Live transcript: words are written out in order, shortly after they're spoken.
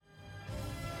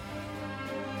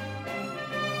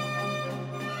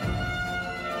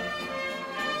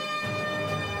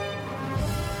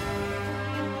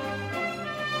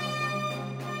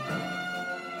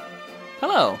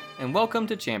Hello, and welcome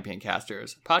to Champion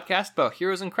Casters, a podcast about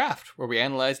heroes and craft, where we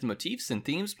analyze the motifs and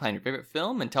themes behind your favorite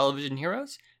film and television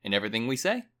heroes, and everything we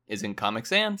say is in Comic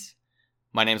Sans.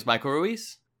 My name's Michael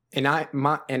Ruiz. And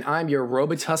I'm your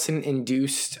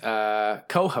Robitussin-induced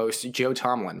co-host, Joe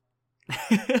Tomlin.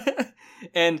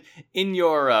 And in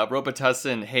your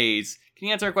Robitussin haze, can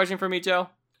you answer a question for me, Joe?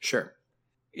 Sure.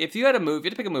 If you had to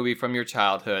pick a movie from your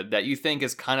childhood that you think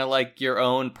is kind of like your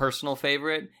own personal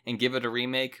favorite and give it a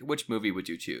remake, which movie would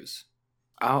you choose?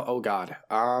 Oh God.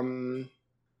 A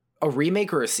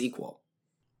remake or a sequel?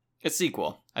 A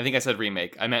sequel. I think I said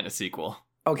remake. I meant a sequel.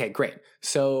 Okay, great.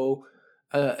 So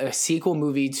a sequel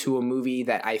movie to a movie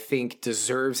that I think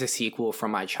deserves a sequel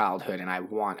from my childhood, and I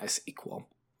want a sequel.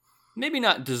 Maybe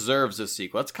not deserves a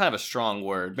sequel. That's kind of a strong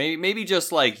word. Maybe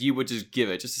just like you would just give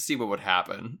it just to see what would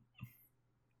happen.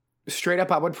 Straight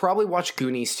up, I would probably watch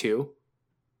Goonies 2.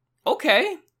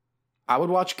 Okay. I would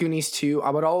watch Goonies 2.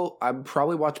 I'd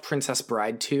probably watch Princess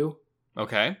Bride 2.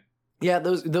 Okay. Yeah,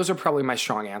 those are probably my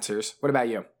strong answers. What about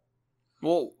you?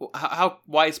 Well,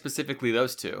 why specifically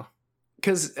those two?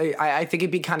 Because I think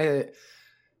it'd be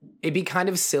kind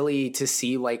of silly to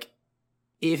see, like,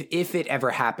 if it ever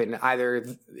happened, either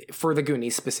for the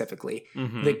Goonies specifically,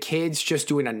 the kids just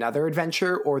doing another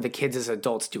adventure, or the kids as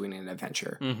adults doing an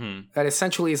adventure. That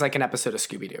essentially is like an episode of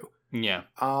Scooby-Doo. Yeah.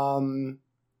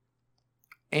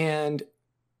 And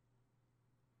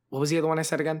what was the other one I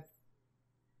said again?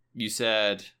 You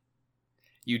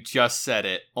just said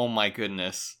it. Oh my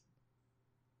goodness.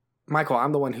 Michael,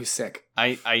 I'm the one who's sick.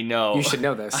 I know. You should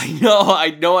know this.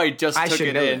 I know. I just took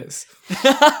it in. This.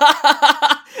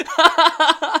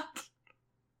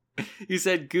 You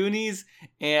said Goonies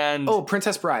and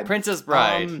Princess Bride. Princess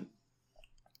Bride.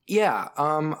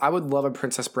 I would love a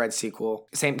Princess Bride sequel.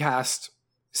 Same cast,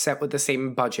 set with the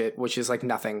same budget, which is like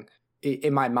nothing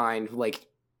in my mind. Like,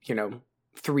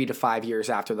 3 to 5 years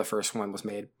after the first one was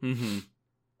made.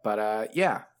 But I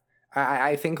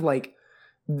think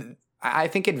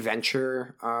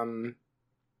adventure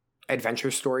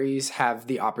stories have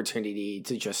the opportunity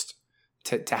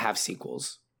to have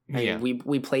sequels. I mean,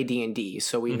 we play D&D,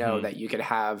 so we know that you could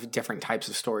have different types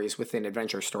of stories within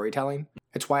adventure storytelling.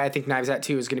 It's why I think Knives Out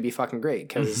 2 is going to be fucking great,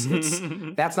 because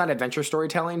that's not adventure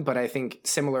storytelling, but I think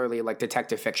similarly, like,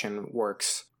 detective fiction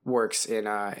works in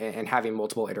having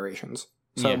multiple iterations.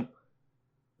 So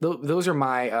those are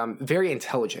my very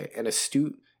intelligent and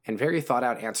astute and very thought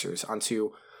out answers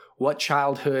onto what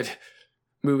childhood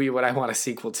movie would I want a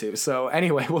sequel to. So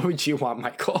anyway, what would you want,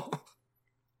 Michael?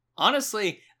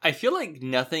 Honestly, I feel like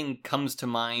nothing comes to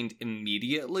mind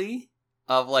immediately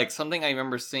of like something I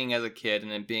remember seeing as a kid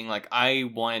and then being like,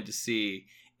 I wanted to see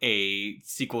a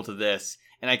sequel to this.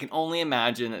 And I can only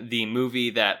imagine the movie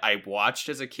that I watched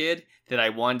as a kid that I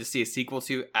wanted to see a sequel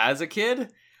to as a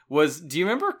kid was, do you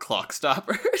remember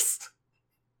Clockstoppers?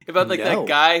 About like that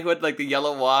guy who had like the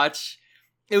yellow watch.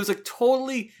 It was like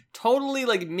totally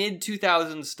like mid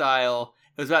 2000s style.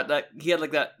 It was about that he had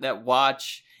like that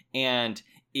watch, and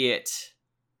it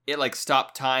like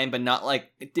stopped time, but not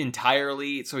like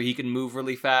entirely, so he can move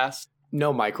really fast.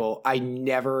 No, Michael, I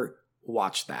never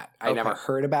watched that. I never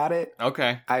heard about it.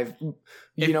 Okay. If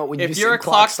you're a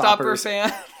Clockstopper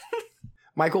fan,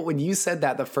 Michael, when you said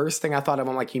that, the first thing I thought of,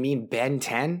 I'm like, you mean Ben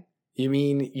 10? You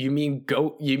mean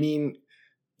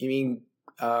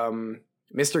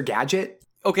Mr. Gadget?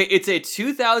 Okay, it's a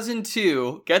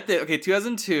 2002. Get this. Okay,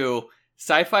 2002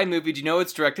 sci-fi movie. Do you know what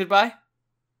it's directed by?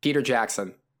 Peter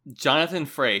Jackson. Jonathan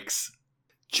Frakes.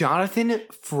 Jonathan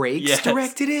Frakes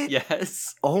directed it?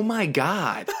 Yes. Oh my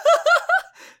God.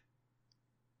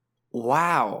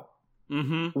 Wow.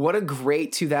 What a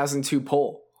great 2002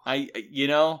 poll. I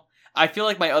feel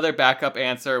like my other backup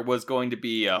answer was going to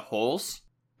be Holes.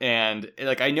 And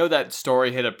like, I know that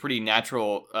story had a pretty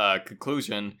natural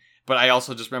conclusion, but I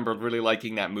also just remember really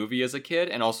liking that movie as a kid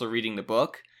and also reading the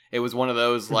book. It was one of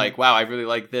those like, wow, I really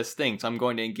like this thing, so I'm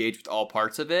going to engage with all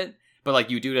parts of it. But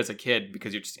like, you do it as a kid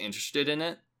because you're just interested in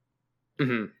it.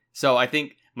 So I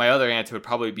think my other answer would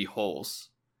probably be Holes.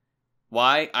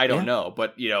 Why? I don't know,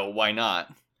 but why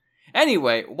not?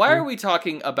 Anyway, why are we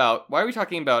talking about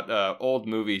old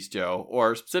movies, Joe,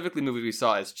 or specifically movies we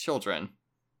saw as children?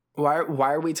 Why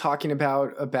are we talking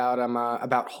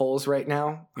about Holes right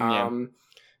now?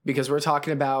 Because we're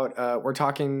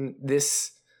talking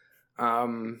this.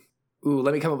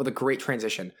 Let me come up with a great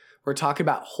transition. We're talking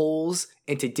about holes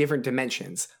into different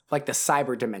dimensions, like the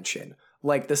cyber dimension,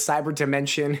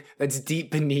 that's deep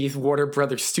beneath Warner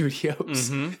Brothers Studios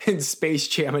and Space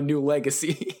Jam: A New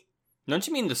Legacy. Don't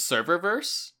you mean the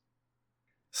Serververse?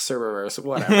 Serververse,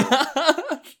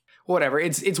 whatever. Whatever.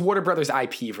 It's Warner Brothers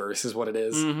IP verse is what it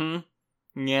is.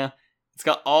 Yeah.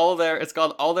 It's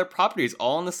got all their properties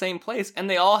all in the same place, and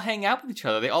they all hang out with each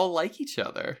other. They all like each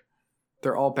other.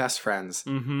 They're all best friends.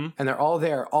 Mm-hmm. And they're all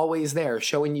there, always there,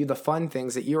 showing you the fun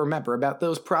things that you remember about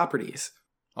those properties.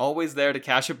 Always there to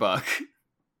cash a buck.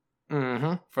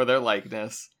 Mm-hmm. For their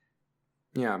likeness.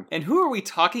 Yeah. And who are we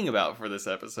talking about for this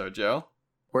episode, Joe?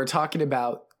 We're talking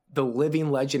about the living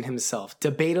legend himself.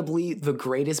 Debatably the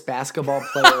greatest basketball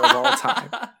player of all time.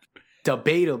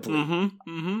 Debatably. Mm-hmm.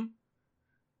 Mm-hmm.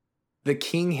 The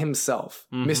king himself.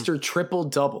 Mm-hmm. Mr.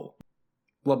 Triple-Double.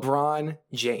 LeBron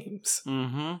James.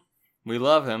 Mm-hmm. We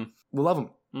love him. We love him.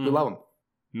 Mm-hmm. We love him.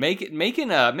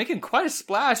 Making quite a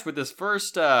splash with his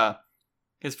first act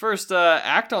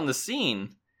on the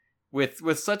scene.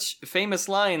 With such famous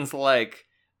lines like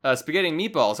spaghetti and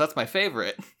meatballs, that's my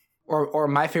favorite. Or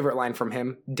my favorite line from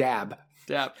him, dab.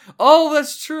 Dab. Oh,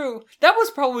 that's true. That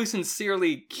was probably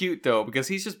sincerely cute, though, because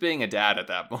he's just being a dad at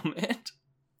that moment.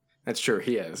 That's true,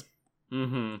 he is.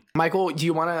 Mm-hmm. Michael, do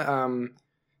you want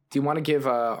to give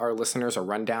our listeners a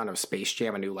rundown of Space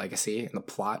Jam: A New Legacy and the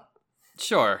plot?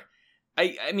 Sure.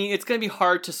 I mean, it's going to be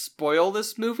hard to spoil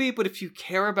this movie, but if you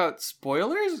care about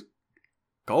spoilers,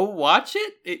 go watch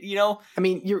it. I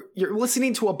mean, you're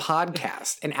listening to a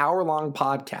podcast, an hour-long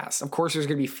podcast. Of course there's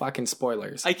going to be fucking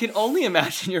spoilers. I can only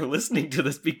imagine you're listening to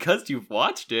this because you've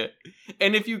watched it.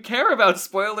 And if you care about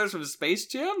spoilers from Space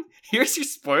Jam, here's your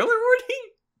spoiler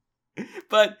warning.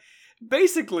 But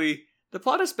basically, the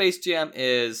plot of Space Jam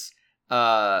is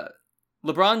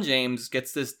LeBron James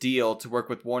gets this deal to work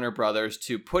with Warner Brothers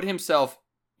to put himself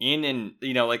they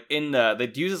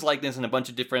use his likeness in a bunch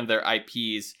of different of their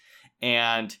IPs.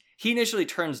 And he initially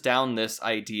turns down this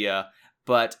idea,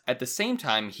 but at the same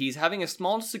time, he's having a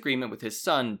small disagreement with his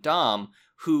son, Dom,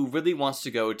 who really wants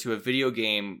to go to a video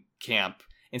game camp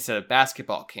instead of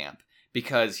basketball camp,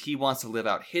 because he wants to live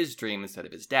out his dream instead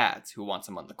of his dad's, who wants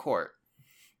him on the court.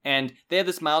 And they have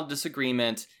this mild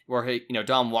disagreement where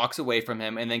Dom walks away from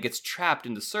him and then gets trapped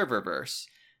in the Serververse,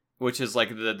 which is like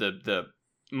the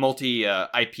multi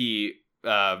IP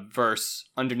verse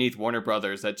underneath Warner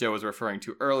Brothers that Joe was referring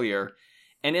to earlier.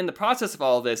 And in the process of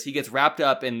all of this, he gets wrapped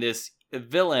up in this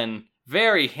villain,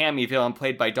 very hammy villain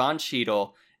played by Don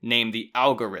Cheadle, named the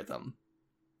Algorithm,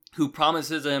 who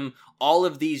promises him all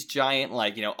of these giant,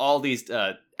 all these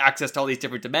access to all these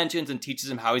different dimensions and teaches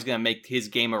him how he's going to make his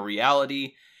game a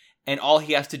reality. And all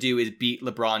he has to do is beat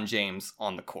LeBron James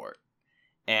on the court.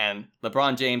 And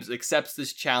LeBron James accepts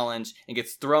this challenge and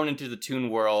gets thrown into the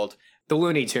Toon World. The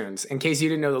Looney Tunes. In case you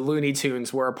didn't know, the Looney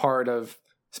Tunes were a part of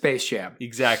Space Jam.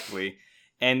 Exactly.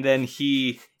 And then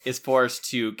he is forced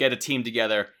to get a team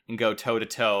together and go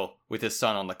toe-to-toe with his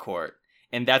son on the court.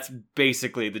 And that's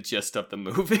basically the gist of the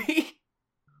movie.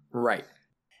 Right.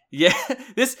 Yeah,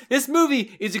 this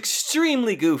movie is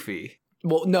extremely goofy.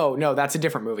 Well, no, that's a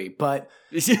different movie. But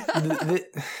that's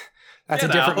a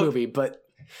different movie. But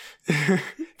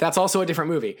that's also a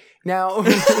different movie. Now,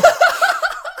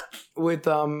 with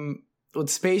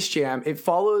Space Jam, it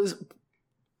follows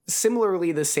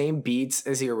similarly the same beats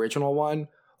as the original one.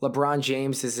 LeBron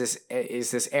James is this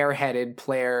airheaded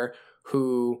player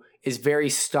who is very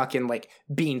stuck in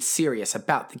being serious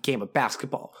about the game of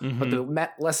basketball. Mm-hmm. But the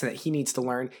lesson that he needs to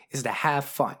learn is to have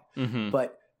fun. Mm-hmm.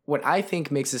 But what I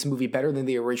think makes this movie better than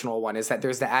the original one is that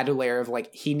there's the added layer of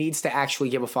he needs to actually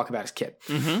give a fuck about his kid.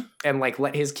 Mm-hmm. And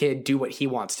let his kid do what he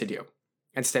wants to do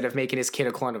instead of making his kid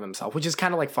a clone of himself, which is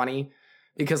kind of funny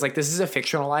because this is a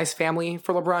fictionalized family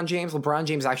for LeBron James. LeBron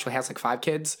James actually has 5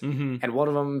 kids, mm-hmm. and one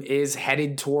of them is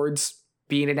headed towards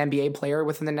being an NBA player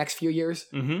within the next few years.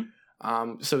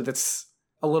 Mm-hmm. So it's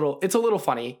a little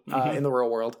funny mm-hmm. in the real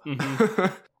world,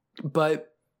 mm-hmm. But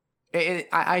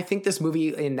I think this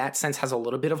movie in that sense has a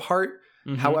little bit of heart.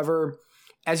 Mm-hmm. However,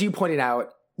 as you pointed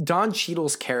out, Don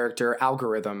Cheadle's character,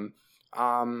 Algorithm,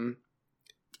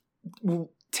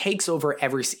 takes over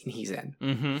every scene he's in.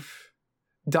 Mm-hmm.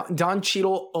 Don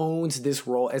Cheadle owns this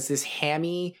role as this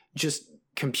hammy, just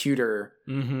computer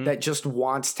mm-hmm. that just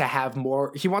wants to have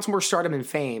more. He wants more stardom and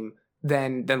fame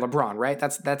than LeBron, right?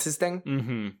 That's his thing.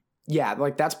 Mm-hmm.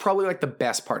 Yeah, that's probably the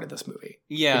best part of this movie.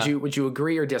 Yeah. Would you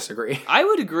agree or disagree? I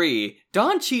would agree.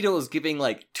 Don Cheadle is giving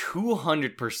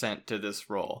 200% to this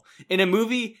role in a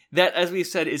movie that, as we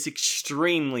said, is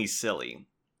extremely silly.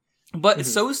 But mm-hmm.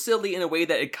 so silly in a way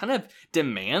that it kind of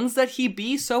demands that he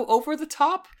be so over the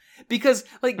top. Because,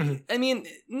 mm-hmm. I mean,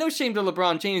 no shame to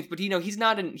LeBron James, but he's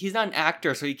not an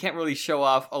actor, so he can't really show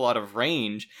off a lot of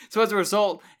range. So as a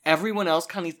result, everyone else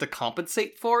kind of needs to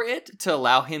compensate for it to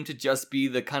allow him to just be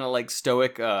the kind of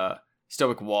stoic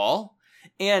wall.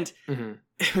 And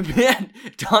mm-hmm. man,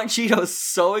 Don Cheadle is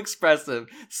so expressive,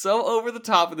 so over the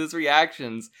top with his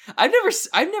reactions. I've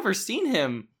never seen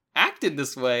him acted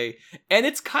this way, and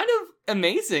it's kind of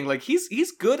amazing. Like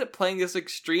he's good at playing this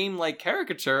extreme like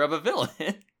caricature of a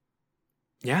villain.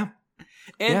 Yeah.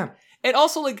 And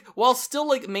also, like, while still,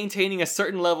 like, maintaining a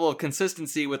certain level of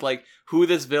consistency with, like, who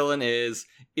this villain is,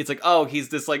 it's like, oh, he's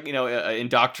this, like, you know,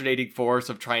 indoctrinating force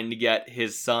of trying to get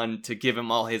his son to give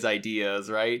him all his ideas,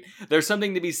 right? There's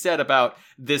something to be said about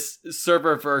this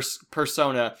serververse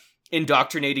persona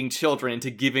indoctrinating children into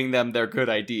giving them their good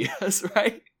ideas,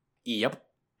 right? Yep.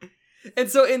 And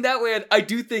so, in that way, I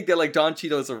do think that, like, Don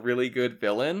Cheadle is a really good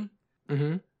villain.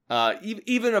 Mm-hmm.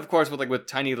 Even of course with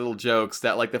tiny little jokes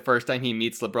that like the first time he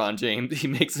meets LeBron James, he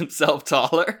makes himself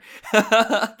taller.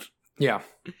 Yeah.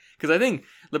 Because I think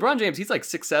LeBron James, he's like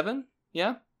 6'7".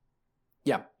 Yeah.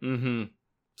 Yeah. Mm-hmm.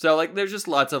 So like, there's just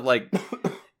lots of like,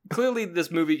 clearly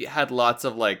this movie had lots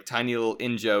of like tiny little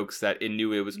in jokes that it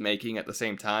knew it was making at the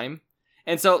same time.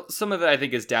 And so some of it I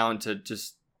think is down to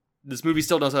just this movie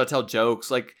still knows how to tell jokes.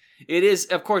 Like it is,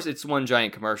 of course, it's one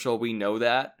giant commercial. We know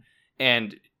that.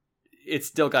 And it's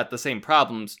still got the same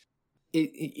problems.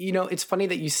 You know, it's funny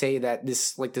that you say that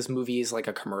this movie is like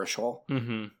a commercial.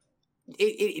 Mm-hmm.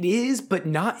 It is, but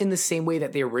not in the same way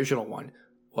that the original one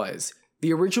was.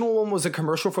 The original one was a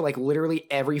commercial for like literally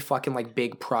every fucking like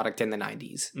big product in the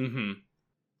 90s. Mm-hmm.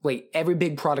 Like every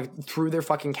big product threw their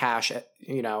fucking cash at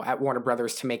Warner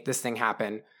Brothers to make this thing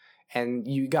happen. And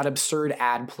you got absurd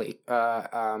ad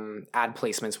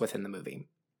placements within the movie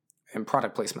and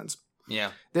product placements.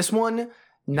 Yeah. This one,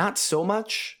 not so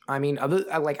much. I mean,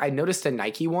 I noticed a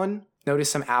Nike one,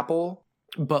 noticed some Apple,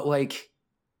 but like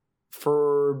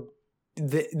for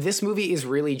this movie is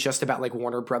really just about like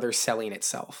Warner Brothers selling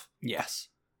itself. Yes.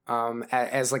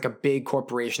 As like a big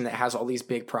corporation that has all these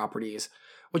big properties,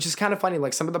 which is kind of funny.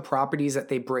 Like some of the properties that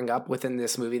they bring up within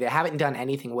this movie, they haven't done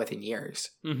anything with in years.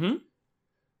 Mm-hmm.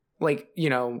 Like, you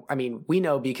know, I mean, we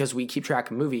know because we keep track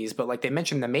of movies, but like they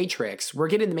mentioned The Matrix. We're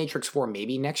getting The Matrix 4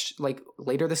 maybe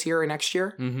later this year or next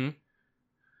year. Mm-hmm.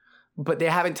 But they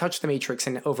haven't touched The Matrix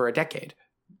in over a decade.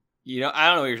 You know, I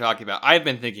don't know what you're talking about. I've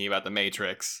been thinking about The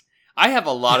Matrix. I have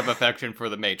a lot of affection for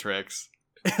The Matrix.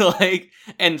 Like,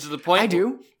 and to the point... I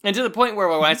do. And to the point where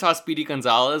when I saw Speedy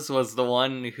Gonzalez was the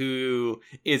one who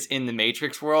is in the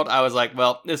Matrix world, I was like,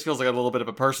 well, this feels like a little bit of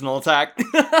a personal attack.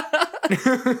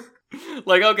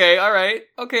 Like, okay, all right.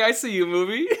 Okay, I see you,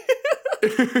 movie.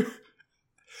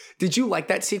 Did you like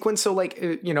that sequence? So, like,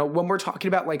 you know, when we're talking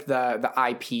about, like, the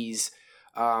IPs,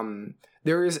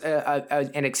 there is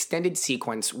an extended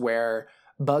sequence where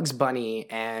Bugs Bunny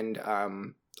and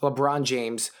LeBron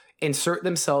James insert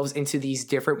themselves into these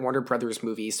different Warner Brothers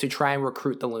movies to try and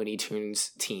recruit the Looney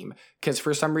Tunes team. Because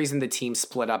for some reason, the team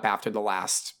split up after the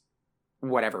last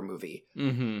whatever movie.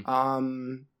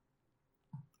 Mm-hmm.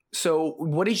 So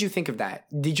what did you think of that?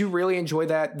 Did you really enjoy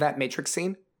that Matrix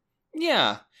scene?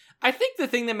 Yeah. I think the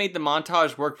thing that made the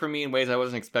montage work for me in ways I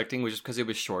wasn't expecting was just because it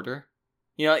was shorter.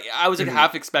 You know, I was like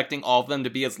half expecting all of them to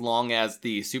be as long as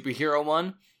the superhero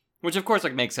one, which of course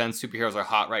like makes sense. Superheroes are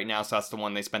hot right now, so that's the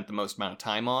one they spent the most amount of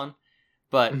time on.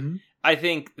 But I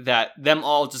think that them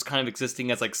all just kind of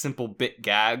existing as like simple bit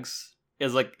gags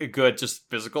is like a good just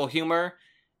physical humor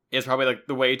is probably like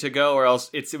the way to go, or else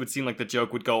it would seem like the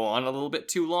joke would go on a little bit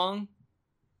too long.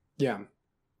 Yeah.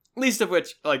 Least of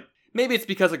which, like, maybe it's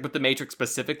because, like, with The Matrix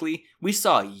specifically, we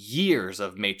saw years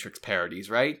of Matrix parodies,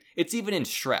 right? It's even in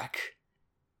Shrek.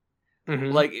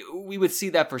 Mm-hmm. Like, we would see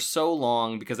that for so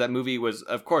long because that movie was,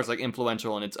 of course, like,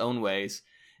 influential in its own ways.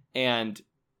 And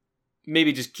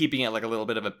maybe just keeping it, like, a little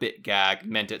bit of a bit gag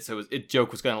meant it so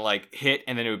joke was going to, like, hit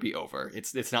and then it would be over.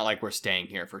 It's not like we're staying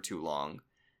here for too long.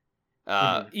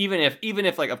 Even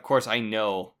if like, of course I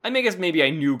guess maybe I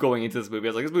knew going into this movie, I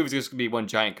was like, this movie's just gonna be one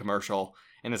giant commercial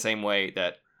in the same way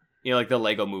that, you know, like the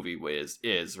Lego movie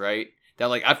is, right? That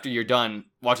like, after you're done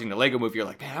watching the Lego movie, you're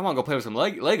like, man, I want to go play with some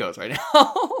Legos right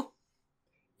now.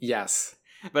 Yes.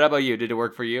 But how about you? Did it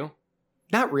work for you?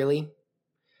 Not really.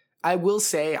 I will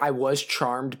say I was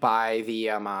charmed by the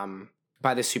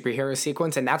superhero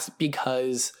sequence, and that's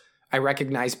because I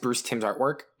recognize Bruce Timm's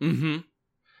artwork. Mm-hmm.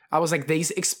 I was like, they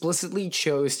explicitly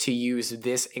chose to use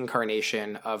this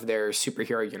incarnation of their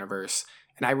superhero universe.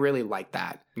 And I really like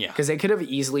that. Yeah. Because they could have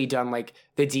easily done like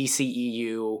the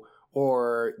DCEU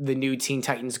or the new Teen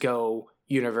Titans Go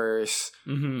universe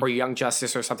or Young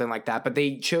Justice or something like that. But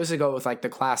they chose to go with like the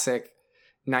classic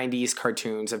 90s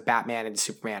cartoons of Batman and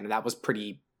Superman. And that was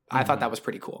I thought that was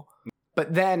pretty cool.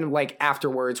 But then like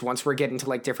afterwards, once we're getting to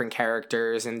like different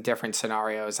characters and different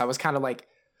scenarios, I was kind of like,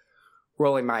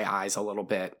 rolling my eyes a little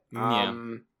bit. Yeah.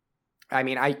 I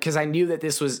mean, because I knew that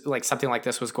this was like something like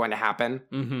this was going to happen.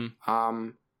 Mm-hmm.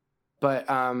 But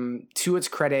to its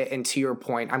credit and to your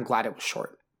point, I'm glad it was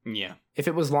short. Yeah. If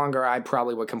it was longer, I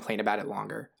probably would complain about it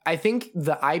longer. I think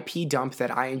the IP dump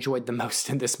that I enjoyed the most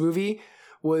in this movie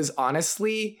was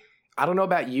honestly, I don't know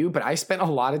about you, but I spent a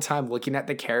lot of time looking at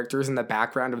the characters in the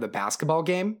background of the basketball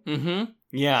game. Mm-hmm.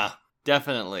 Yeah,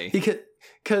 definitely.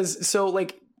 Because so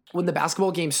like when the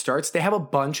basketball game starts, they have a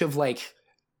bunch of like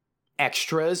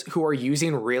extras who are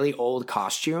using really old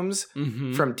costumes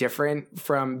from different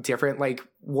like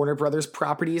Warner Brothers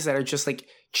properties that are just like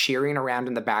cheering around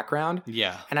in the background.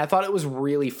 Yeah. And I thought it was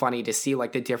really funny to see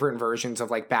like the different versions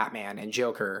of like Batman and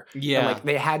Joker. Yeah. And like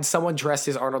they had someone dressed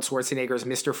as Arnold Schwarzenegger's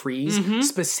Mr. Freeze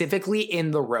specifically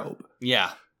in the robe.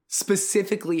 Yeah.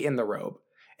 Specifically in the robe.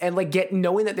 And like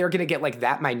knowing that they're going to get like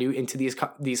that minute into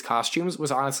these costumes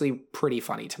was honestly pretty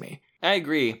funny to me. I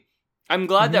agree. I'm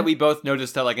glad that we both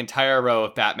noticed that like entire row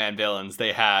of Batman villains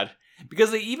they had,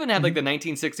 because they even had like the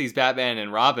 1960s Batman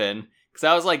and Robin. Because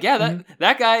I was like, yeah,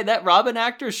 that guy, that Robin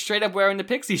actor is straight up wearing the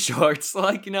pixie shorts,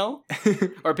 like, you know,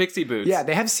 or pixie boots. Yeah,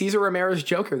 they have Cesar Romero's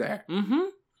Joker there. Mm-hmm.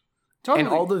 Totally.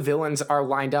 And all the villains are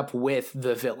lined up with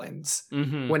the villains.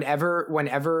 Mm-hmm.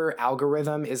 Whenever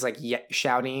Algorithm is like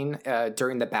shouting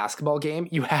during the basketball game,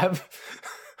 you have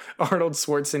Arnold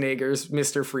Schwarzenegger's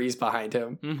Mr. Freeze behind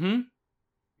him. Mm-hmm.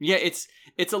 Yeah,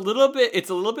 it's a little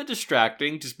bit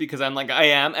distracting, just because I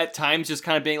am at times just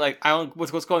kind of being like, I don't,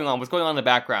 what's going on in the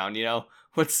background, you know,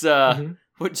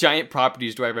 what giant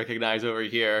properties do I recognize over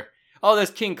here? Oh, there's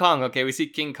King Kong. Okay, we see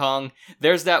King Kong.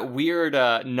 There's that weird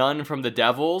nun from the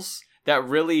Devils, that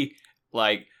really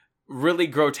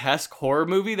grotesque horror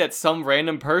movie that some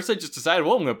random person just decided,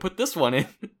 well, I'm gonna put this one in.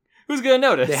 Who's gonna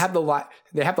notice? They have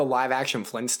the live action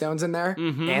Flintstones in there,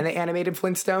 and the animated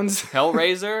Flintstones.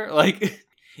 Hellraiser, like.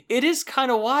 It is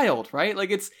kind of wild, right? Like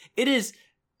it is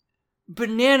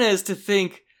bananas to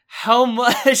think how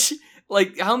much,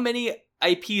 like how many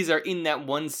IPs are in that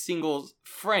one single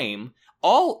frame,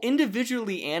 all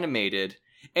individually animated.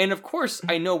 And of course,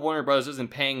 I know Warner Brothers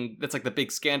isn't paying, that's like the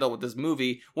big scandal with this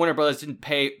movie. Warner Brothers didn't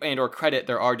pay and or credit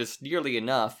their artists nearly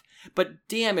enough. But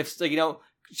damn, if, like, you know,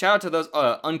 shout out to those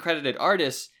uncredited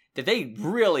artists, that they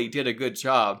really did a good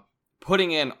job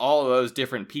putting in all of those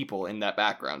different people in that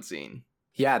background scene.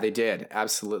 Yeah, they did.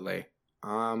 Absolutely.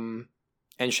 And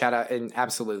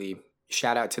absolutely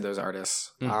shout out to those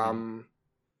artists.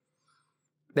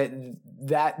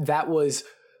 That was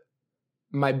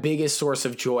my biggest source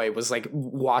of joy, was like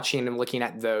watching and looking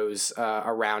at those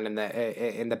around in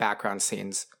the background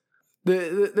scenes.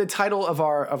 The title of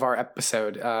our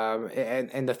episode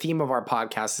and the theme of our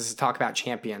podcast is to talk about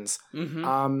champions.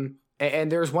 And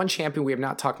there's one champion we have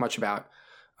not talked much about.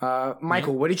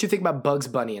 Michael, what did you think about Bugs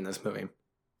Bunny in this movie?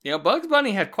 You know, Bugs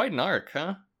Bunny had quite an arc,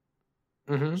 huh?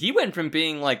 He went from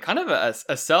being like kind of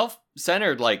a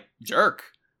self-centered like jerk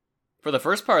for the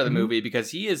first part of the movie,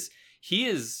 because he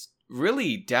is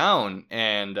really down,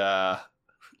 and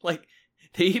like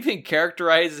they even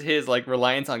characterize his like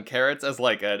reliance on carrots as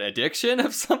like an addiction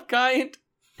of some kind.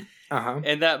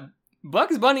 And that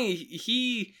Bugs Bunny,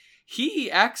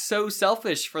 he acts so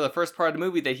selfish for the first part of the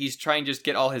movie that he's trying to just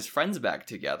get all his friends back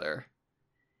together.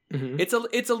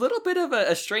 It's a little bit of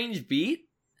a strange beat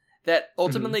that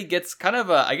ultimately gets kind of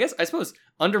I suppose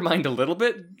undermined a little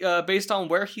bit based on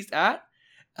where he's at.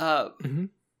 But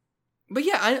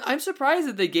yeah, I'm surprised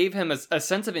that they gave him a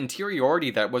sense of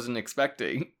interiority that I wasn't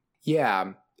expecting.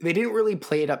 Yeah, they didn't really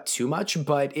play it up too much,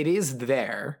 but it is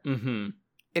there. And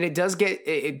it does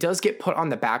get put on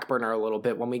the back burner a little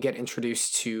bit when we get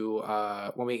introduced to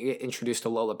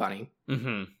Lola Bunny.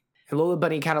 And Lola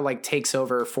Bunny kind of like takes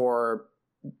over for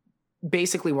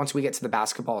basically once we get to the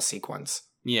basketball sequence.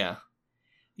 Yeah,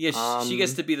 she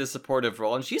gets to be the supportive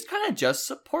role, and she's kind of just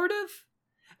supportive.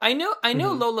 I know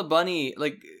Lola Bunny,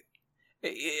 like,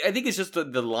 I think it's just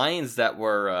the lines that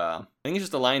were, I think it's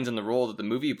just the lines in the role that the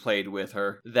movie played with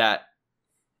her, that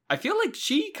I feel like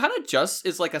she kind of just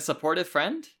is like a supportive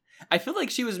friend. I feel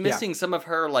like she was missing some of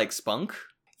her like spunk.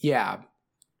 Yeah.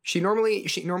 She normally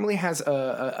has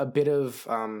a bit of,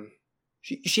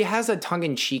 she has a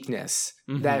tongue-in-cheekness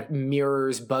that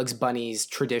mirrors Bugs Bunny's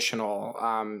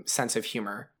traditional sense of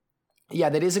humor. Yeah,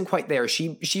 that isn't quite there.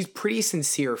 She's pretty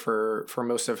sincere for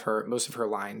most of her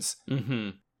lines.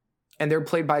 And they're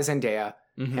played by Zendaya.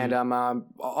 And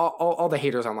all the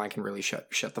haters online can really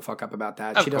shut the fuck up about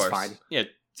that. She does fine. Yeah,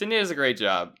 Zendaya does a great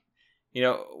job. You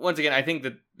know, once again, I think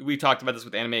that we talked about this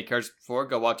with animated characters before.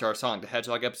 Go watch our Sonic the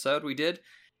Hedgehog episode we did.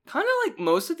 Kind of like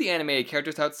most of the animated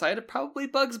characters outside of probably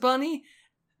Bugs Bunny,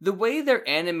 the way they're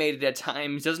animated at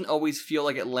times doesn't always feel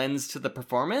like it lends to the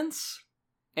performance.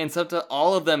 And sometimes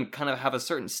all of them kind of have a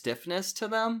certain stiffness to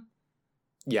them.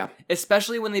 Yeah.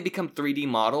 Especially when they become 3D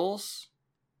models.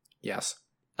 Yes.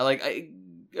 Like,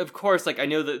 of course, like I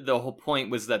know that the whole point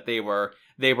was that they were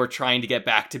trying to get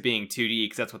back to being 2D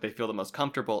because that's what they feel the most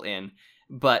comfortable in.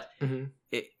 But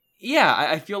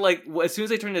I feel like as soon as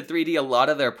they turned into 3D, a lot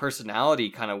of their personality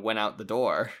kind of went out the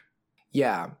door.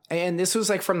 Yeah, and this was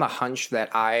like from the hunch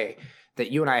that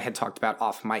you and I had talked about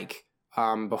off mic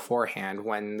beforehand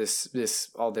when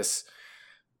all this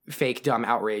fake dumb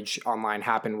outrage online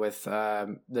happened with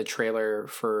the trailer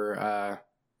for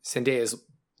Zendaya's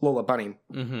Lola Bunny.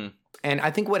 Mm-hmm. And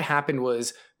I think what happened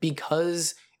was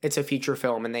because it's a feature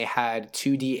film and they had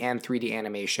 2D and 3D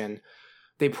animation,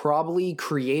 they probably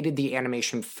created the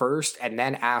animation first and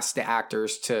then asked the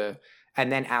actors to then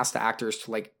they asked the actors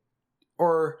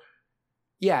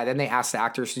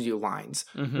to do lines.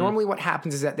 Mm-hmm. Normally what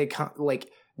happens is that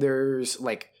there's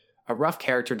like a rough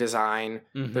character design,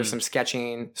 there's some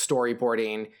sketching,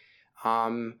 storyboarding,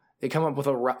 they come up with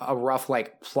a rough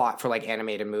like plot for like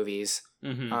animated movies.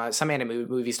 Some animated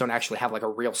movies don't actually have like a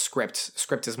real script.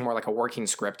 Script is more like a working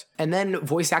script. And then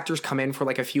voice actors come in for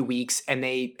like a few weeks and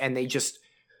they just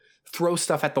throw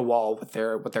stuff at the wall with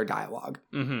their dialogue.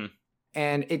 Mm-hmm.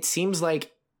 And it seems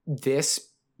like this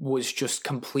was just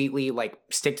completely like,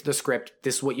 stick to the script.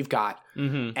 This is what you've got.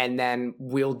 Mm-hmm. And then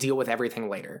we'll deal with everything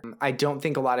later. I don't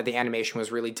think a lot of the animation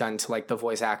was really done to like the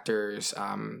voice actors'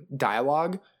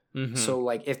 dialogue. Mm-hmm. So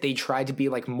like if they tried to be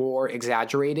like more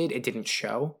exaggerated, it didn't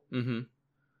show. Mm-hmm.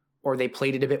 Or they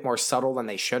played it a bit more subtle than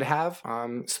they should have.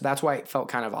 So that's why it felt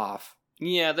kind of off.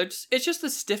 Yeah, it's just the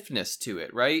stiffness to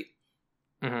it, right?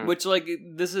 Mm-hmm. Which like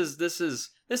this is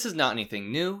not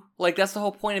anything new. Like that's the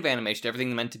whole point of animation.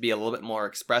 Everything's meant to be a little bit more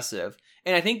expressive.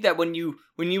 And I think that when you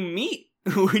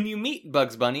meet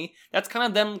Bugs Bunny, that's kind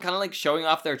of them kind of like showing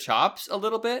off their chops a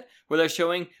little bit, where they're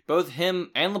showing both him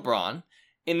and LeBron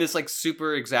in this like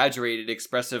super exaggerated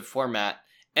expressive format,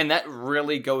 and that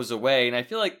really goes away. And I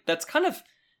feel like that's kind of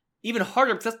even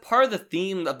harder because that's part of the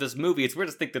theme of this movie. It's weird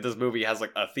to think that this movie has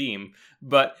like a theme,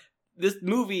 but this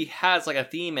movie has like a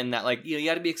theme in that, like, you know, you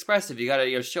got to be expressive. You got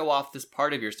to show off this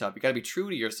part of yourself. You got to be true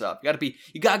to yourself. You got to be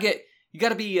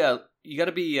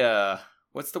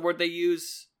what's the word they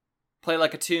use? Play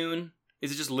like a tune.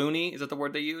 Is it just loony? Is that the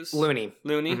word they use? Loony.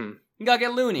 Mm-hmm. You gotta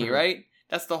get loony, right?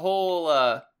 That's the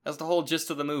whole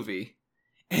gist of the movie.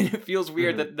 And it feels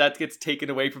weird that gets taken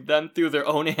away from them through their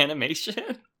own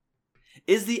animation.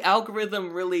 Is the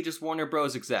algorithm really just Warner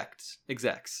Bros.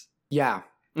 execs? Yeah.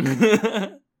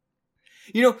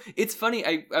 You know, it's funny,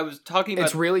 I was talking about...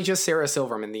 It's really just Sarah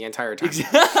Silverman the entire time.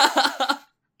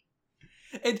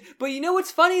 But you know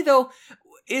what's funny, though,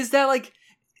 is that, like,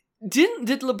 did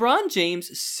LeBron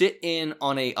James sit in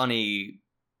on a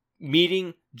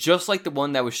meeting just like the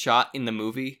one that was shot in the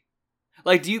movie?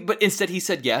 Like, but instead he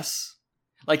said yes.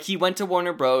 Like, he went to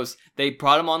Warner Bros., they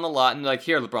brought him on the lot, and they're like,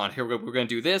 here, LeBron, we're going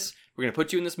to do this. We're going to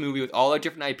put you in this movie with all our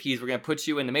different IPs. We're going to put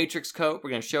you in the Matrix coat. We're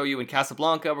going to show you in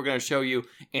Casablanca. We're going to show you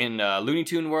in Looney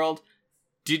Tune World.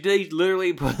 Did they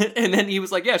literally put... And then he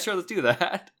was like, yeah, sure, let's do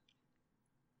that.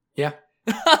 Yeah.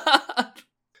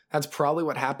 That's probably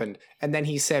what happened. And then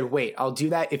he said, wait, I'll do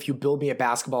that if you build me a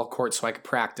basketball court so I can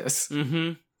practice.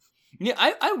 Mm-hmm. Yeah,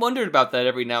 I wondered about that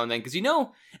every now and then. Because, you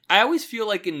know, I always feel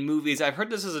like in movies, I've heard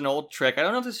this is an old trick. I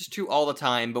don't know if this is true all the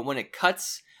time, but when it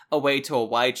cuts away to a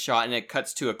wide shot and it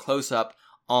cuts to a close-up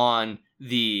on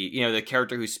the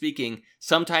character who's speaking,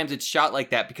 sometimes it's shot like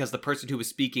that because the person who was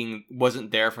speaking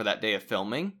wasn't there for that day of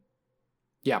filming.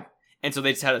 Yeah. And so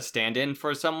they just had a stand-in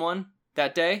for someone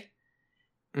that day.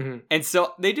 Mm-hmm. And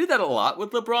so they do that a lot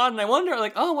with LeBron, and I wonder,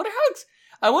 like, I wonder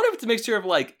if it's a mixture of,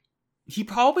 like, he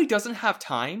probably doesn't have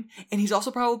time, and he's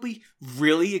also probably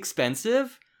really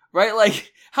expensive, right?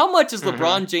 Like, how much is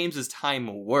LeBron James's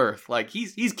time worth? Like,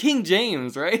 he's King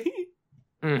James, right?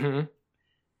 Mm-hmm.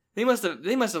 They must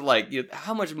have like,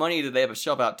 how much money did they have to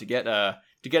shell out to get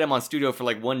him on studio for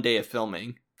like one day of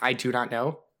filming? I do not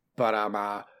know,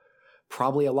 but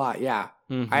probably a lot. Yeah,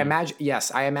 mm-hmm.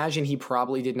 I imagine he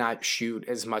probably did not shoot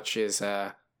as much as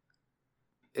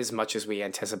we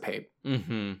anticipate.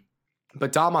 Mm-hmm.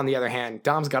 But Dom, on the other hand,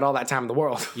 Dom's got all that time in the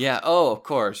world. Yeah. Oh, of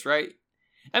course, right.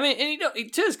 I mean, and you know,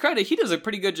 to his credit, he does a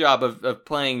pretty good job of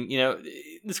playing. You know,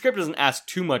 the script doesn't ask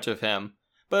too much of him,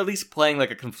 but at least playing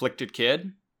like a conflicted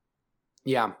kid.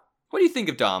 Yeah. What do you think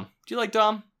of Dom? Do you like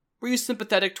Dom? Were you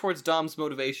sympathetic towards Dom's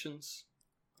motivations?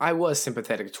 I was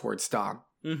sympathetic towards Dom.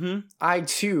 Mm-hmm. I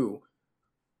too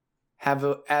have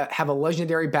a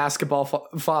legendary basketball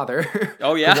father.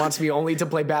 Oh yeah, who wants me only to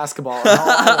play basketball. And all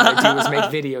I want to do is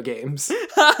make video games.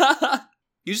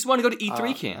 You just want to go to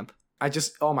E3 camp.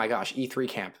 Oh my gosh, E3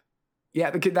 camp.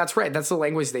 Yeah, that's right. That's the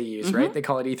language they use, right? They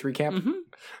call it E3 camp.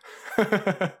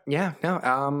 Mm-hmm. Yeah, no.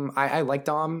 I like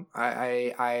Dom.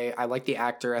 I like the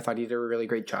actor. I thought he did a really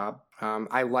great job.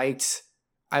 I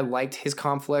liked his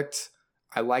conflict.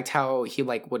 I liked how he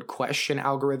like would question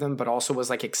algorithm, but also was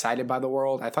like excited by the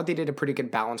world. I thought they did a pretty good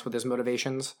balance with his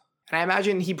motivations. And I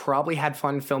imagine he probably had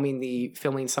fun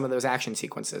filming some of those action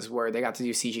sequences where they got to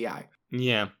do CGI.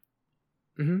 Yeah.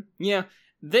 Mm-hmm. Yeah.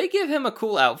 They give him a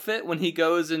cool outfit when he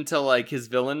goes into like his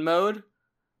villain mode.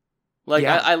 Like,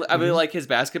 yeah. I really like his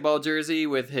basketball jersey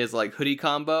with his, like, hoodie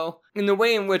combo. In the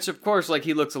way in which, of course, like,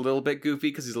 he looks a little bit goofy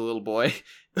because he's a little boy.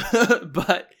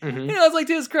 But, you know, it's like,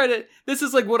 to his credit, this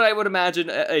is, like, what I would imagine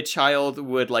a child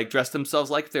would, like, dress themselves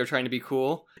like if they were trying to be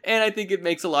cool. And I think it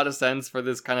makes a lot of sense for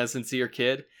this kind of sincere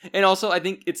kid. And also, I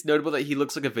think it's notable that he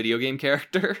looks like a video game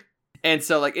character. And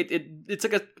so, like, it's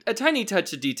like a tiny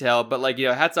touch of detail, but, like, you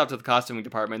know, hats off to the costuming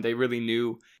department. They really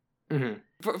knew... Mm-hmm.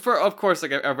 For of course,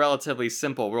 like a relatively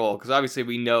simple role, because obviously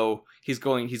we know he's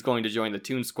going to join the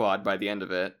Toon Squad by the end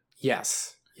of it.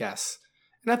 Yes. And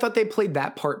I thought they played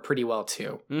that part pretty well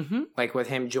too. Mm-hmm. Like with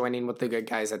him joining with the good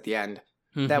guys at the end.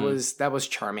 Mm-hmm. That was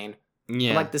charming.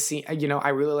 Yeah. I like the scene. You know, I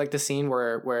really like the scene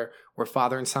where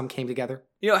father and son came together.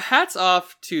 You know, hats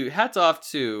off to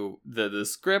the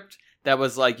script that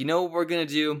was like, you know what we're gonna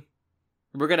do?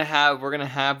 We're gonna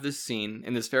have this scene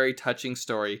in this very touching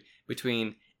story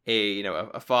between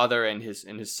a father and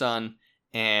his son,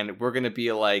 and we're gonna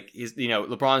be like,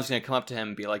 LeBron's gonna come up to him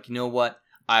and be like, you know what,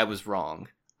 I was wrong,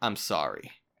 I'm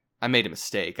sorry, I made a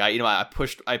mistake, I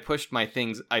pushed my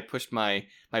things, I pushed my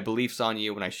beliefs on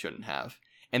you when I shouldn't have.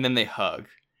 And then they hug,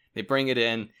 they bring it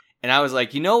in, and I was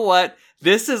like, you know what,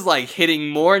 this is like hitting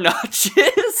more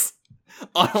notches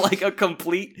on like a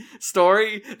complete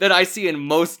story than I see in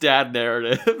most dad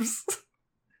narratives.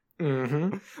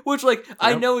 Mm-hmm. Which, like, yep.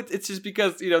 I know it's just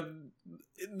because, you know,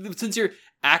 since your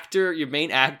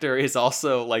main actor is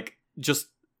also, like, just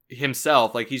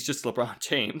himself, like, he's just LeBron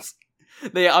James,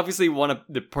 they obviously want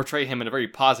to portray him in a very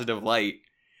positive light.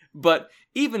 But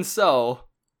even so,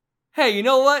 hey, you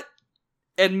know what?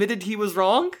 Admitted he was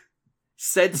wrong,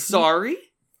 said sorry,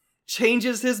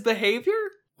 changes his behavior,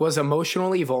 was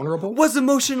emotionally vulnerable.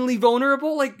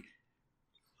 Like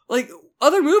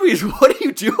other movies, what are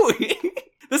you doing?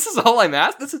 This is all I'm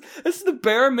asking. This is the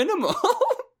bare minimum.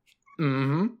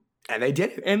 Mm-hmm. And they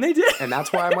did it. And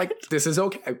that's why I'm like, this is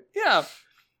okay. Yeah.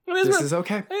 This is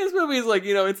okay. This movie is like,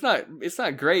 you know, it's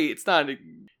not great. It's not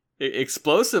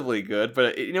explosively good,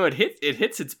 but it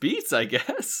hits its beats, I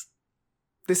guess.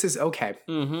 This is okay.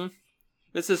 Mm-hmm.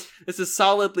 This is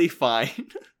solidly fine.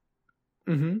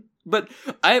 Mm-hmm. But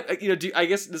I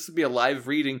guess this would be a live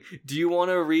reading. Do you want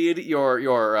to read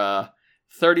your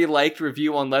 30 liked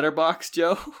review on Letterboxd,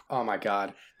 Joe? Oh my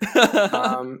god.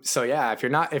 So yeah, if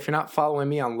you're not following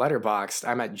me on Letterboxd,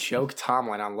 I'm at Joke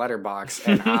Tomlin on Letterboxd,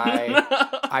 and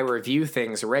I review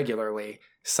things regularly.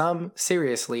 Some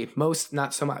seriously, most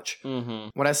not so much. Mm-hmm.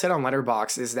 What I said on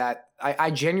Letterboxd is that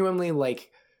I genuinely like.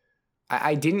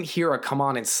 I didn't hear a come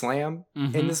on and slam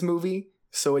in this movie,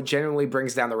 so it genuinely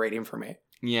brings down the rating for me.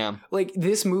 Yeah, like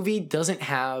this movie doesn't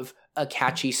have a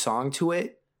catchy song to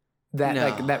it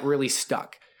that really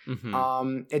stuck.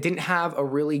 Mm-hmm. It didn't have a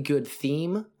really good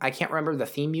theme. I can't remember the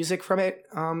theme music from it.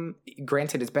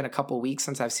 Granted, it's been a couple weeks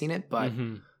since I've seen it, but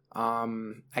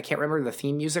I can't remember the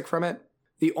theme music from it.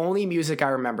 The only music I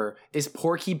remember is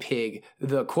Porky Pig,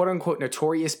 the quote-unquote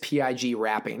notorious P.I.G.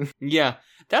 rapping. Yeah,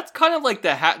 that's kind of like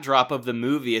the hat drop of the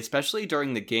movie, especially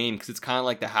during the game, because it's kind of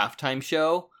like the halftime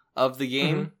show of the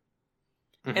game.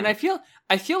 Mm-hmm. And I feel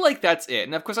like that's it.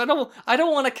 And of course, I don't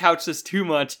want to couch this too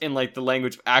much in like the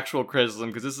language of actual criticism,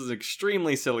 because this is an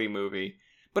extremely silly movie.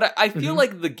 But I feel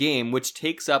like the game, which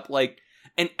takes up like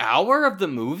an hour of the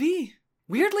movie,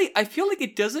 weirdly, I feel like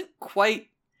it doesn't quite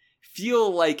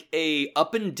feel like a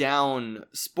up and down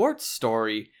sports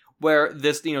story where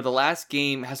this, the last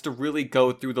game has to really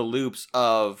go through the loops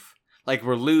of like,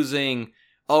 we're losing,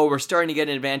 oh, we're starting to get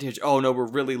an advantage, oh no, we're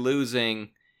really losing.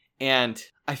 And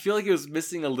I feel like it was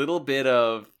missing a little bit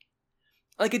of,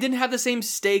 like, it didn't have the same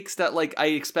stakes that like I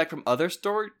expect from other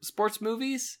sports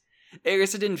movies. I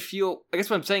guess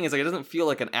what I'm saying is like, it doesn't feel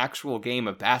like an actual game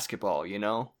of basketball,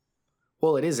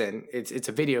 Well, it isn't. It's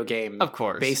a video game, of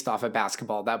course, based off of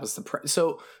basketball. That was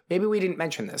so maybe we didn't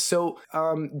mention this. So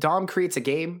Dom creates a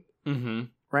game,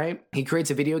 right? He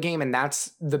creates a video game, and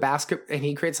that's the and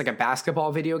he creates like a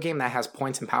basketball video game that has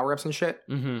points and power ups and shit.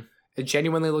 It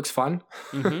genuinely looks fun,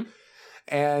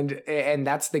 and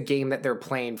that's the game that they're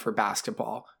playing for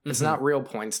basketball. It's not real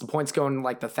points. The points go in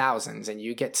like the thousands, and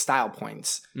you get style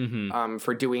points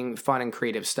for doing fun and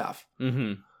creative stuff.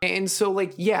 And so,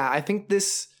 like, yeah, I think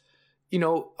this.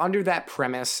 Under that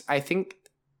premise, I think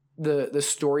the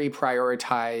story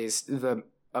prioritized the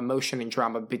emotion and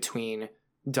drama between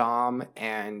Dom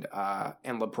and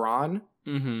LeBron.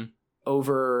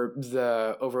 over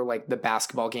like the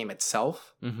basketball game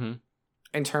itself. Mm-hmm.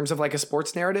 In terms of like a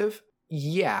sports narrative,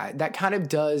 yeah, that kind of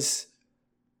does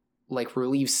like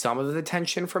relieve some of the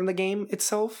tension from the game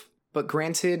itself. But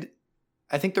granted,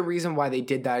 I think the reason why they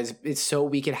did that is so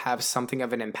we could have something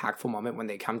of an impactful moment when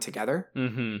they come together.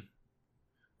 Mm-hmm.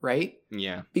 Right?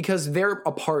 Yeah. Because they're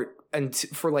apart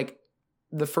for like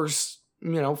the first,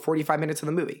 45 minutes of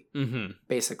the movie,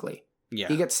 basically. Yeah.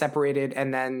 He gets separated,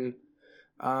 and then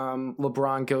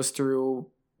LeBron goes through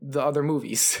the other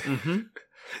movies,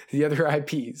 the other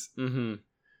IPs. Mm-hmm.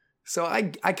 So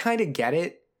I kind of get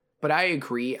it, but I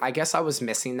agree. I guess I was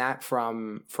missing that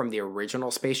from the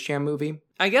original Space Jam movie.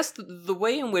 I guess the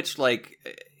way in which, like,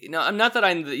 I'm not that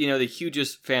I'm the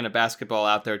hugest fan of basketball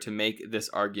out there to make this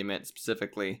argument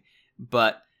specifically,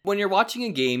 but when you're watching a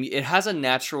game, it has a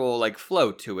natural like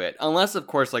flow to it, unless of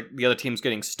course like the other team's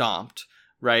getting stomped,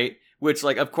 right? Which,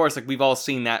 like, of course, like we've all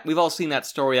seen that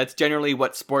story. That's generally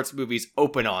what sports movies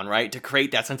open on, right? To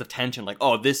create that sense of tension, like,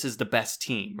 oh, this is the best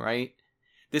team, right?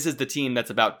 This is the team that's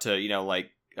about to,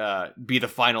 be the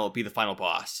final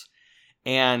boss.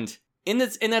 And in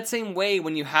that same way,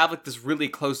 when you have like this really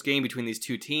close game between these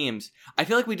two teams, I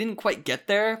feel like we didn't quite get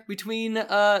there between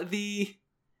the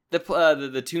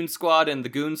Toon Squad and the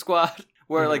Goon Squad,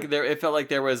 where like it felt like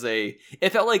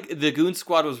the Goon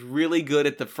Squad was really good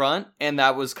at the front, and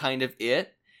that was kind of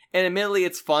it. And admittedly,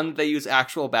 it's fun that they use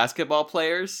actual basketball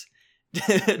players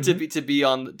to be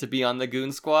on the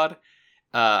Goon Squad.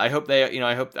 I hope they,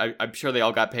 I'm sure they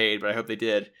all got paid, but I hope they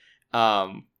did.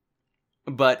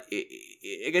 But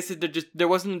I guess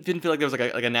didn't feel like there was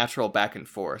like a natural back and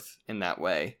forth in that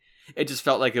way. It just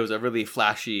felt like it was a really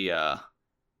flashy,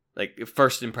 like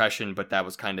first impression, but that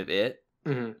was kind of it.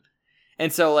 Mm-hmm.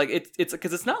 And so like it's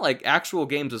because it's not like actual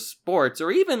games of sports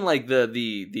or even like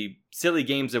the silly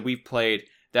games that we've played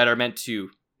that are meant to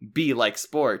be like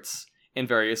sports in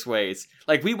various ways.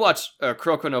 Like we watched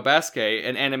Kuroko no Basket,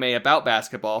 an anime about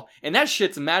basketball, and that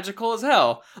shit's magical as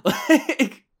hell.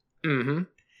 Like,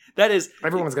 that is,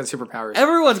 everyone's got superpowers.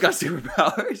 Everyone's got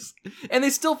superpowers, and they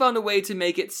still found a way to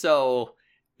make it so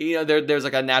there's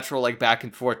like a natural like back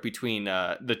and forth between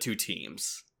the two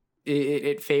teams.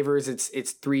 It favors its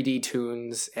 3D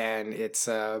tunes and its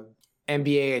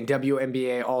NBA and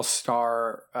WNBA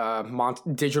All-Star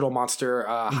digital monster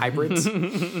hybrids.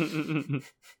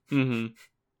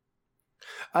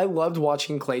 I loved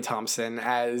watching Klay Thompson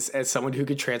as someone who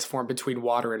could transform between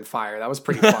water and fire. That was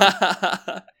pretty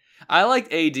fun. I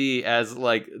liked AD as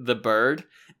like the bird,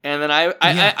 and then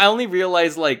I only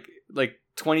realized like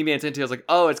 20 minutes into it, I was like,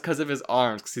 oh, it's because of his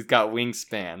arms, because he's got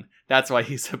wingspan. That's why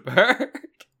he's a bird.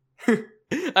 I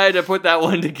had to put that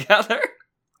one together.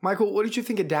 Michael, what did you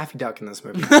think of Daffy Duck in this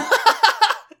movie? I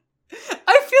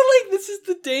feel like this is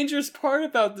the dangerous part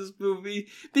about this movie,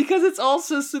 because it's all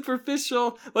so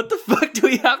superficial. What the fuck do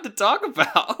we have to talk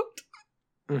about?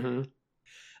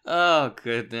 Oh,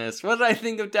 goodness. What did I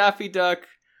think of Daffy Duck?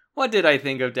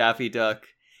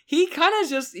 He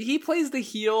kind of he plays the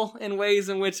heel in ways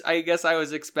in which I guess I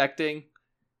was expecting.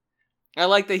 I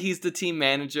like that he's the team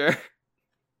manager.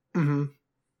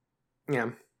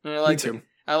 Yeah. Me too.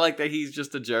 I like that he's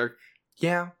just a jerk.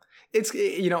 Yeah. It's,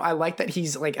 I like that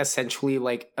he's like essentially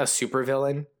like a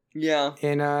supervillain. Yeah.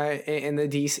 In the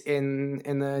DC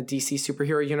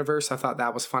superhero universe. I thought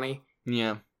that was funny.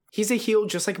 Yeah. He's a heel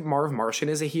just like Marv Martian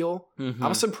is a heel. Mm-hmm. I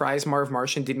was surprised Marv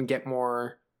Martian didn't get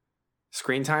more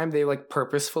screen time. They like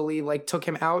purposefully like took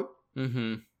him out.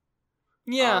 Mm-hmm.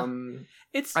 Yeah.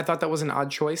 I thought that was an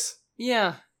odd choice.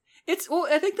 Yeah.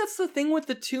 I think that's the thing with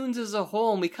the tunes as a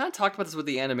whole, and we kind of talked about this with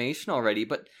the animation already,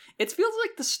 but it feels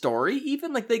like the story,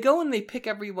 even, like, they go and they pick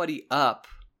everybody up,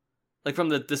 like, from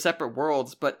the separate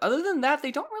worlds, but other than that,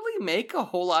 they don't really make a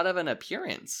whole lot of an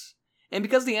appearance. And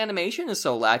because the animation is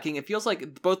so lacking, it feels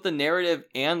like both the narrative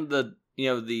and the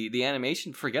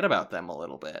animation forget about them a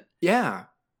little bit. Yeah.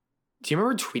 Do you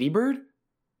remember Tweety Bird?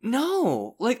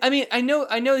 No. Like, I mean, I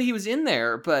know he was in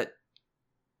there, but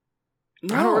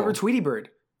no. I don't remember Tweety Bird.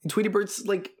 Tweety Bird's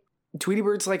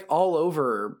like all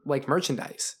over like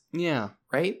merchandise. Yeah.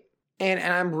 Right? And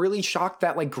I'm really shocked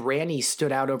that like Granny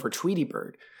stood out over Tweety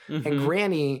Bird. Mm-hmm.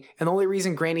 And the only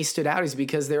reason Granny stood out is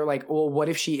because they're like, well, what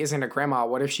if she isn't a grandma?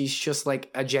 What if she's just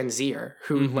like a Gen Zer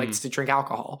who likes to drink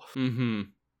alcohol? Mm-hmm.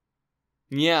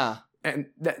 Yeah. And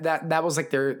that was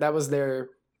like that was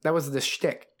the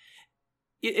shtick.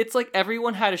 It's like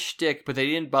everyone had a shtick, but they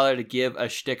didn't bother to give a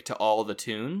shtick to all the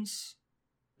tunes.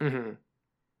 Mm-hmm.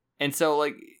 And so,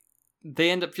 like,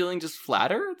 they end up feeling just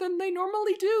flatter than they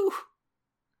normally do.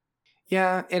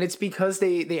 Yeah, and it's because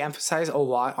they emphasize a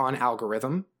lot on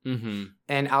algorithm. Mm-hmm.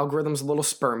 And algorithm's a little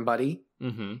sperm buddy.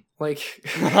 Mm-hmm. Like,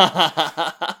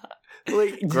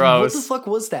 Like, Gross. What the fuck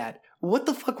was that? What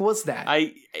the fuck was that?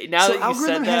 Now so that you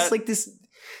algorithm said that, has like this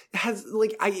has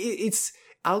like it's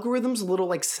algorithm's little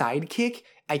like sidekick.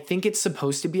 I think it's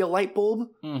supposed to be a light bulb,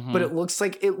 but it looks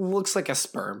like a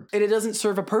sperm, and it doesn't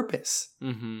serve a purpose.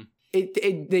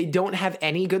 They don't have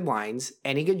any good lines,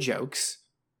 any good jokes.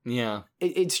 Yeah.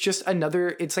 It's just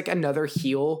another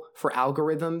heel for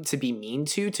Algorithm to be mean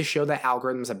to show that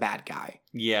Algorithm's a bad guy.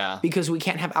 Yeah. Because we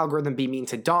can't have Algorithm be mean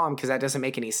to Dom because that doesn't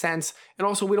make any sense. And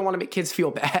also we don't want to make kids feel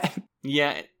bad.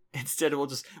 Yeah. Instead we'll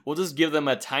just give them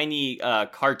a tiny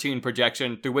cartoon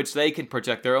projection through which they can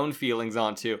project their own feelings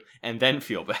onto and then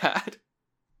feel bad.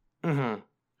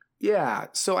 Yeah.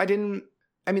 So we didn't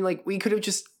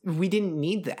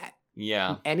need that.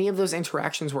 Yeah. Any of those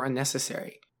interactions were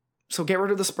unnecessary. So get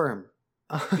rid of the sperm.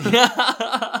 I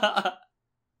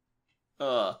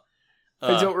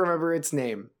don't remember its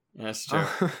name. That's true.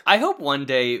 I hope one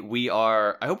day we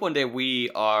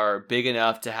are big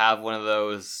enough to have one of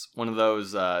those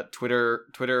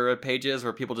Twitter pages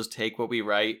where people just take what we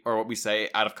write or what we say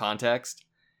out of context.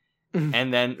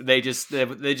 And then they just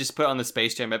put on the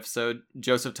Space Jam episode,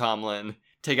 Joseph Tomlin,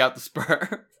 take out the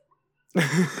sperm.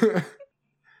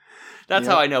 That's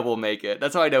how I know we'll make it.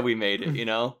 That's how I know we made it, you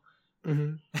know?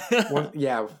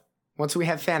 Yeah. Once we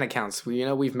have fan accounts,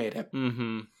 we've made it.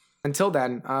 Until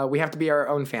then, we have to be our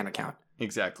own fan account.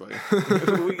 Exactly.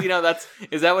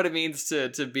 Is that what it means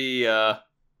to be a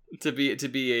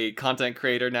content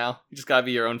creator now? You just gotta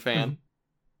be your own fan.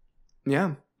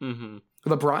 Yeah.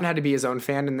 LeBron had to be his own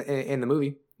fan in the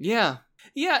movie. Yeah.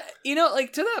 Yeah.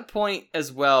 Like to that point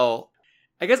as well.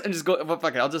 I guess I'm just going. Well,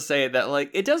 fuck it. I'll just say that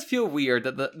it does feel weird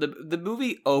that the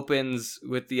movie opens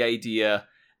with the idea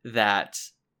that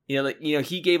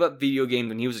he gave up video games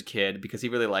when he was a kid because he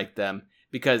really liked them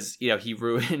because he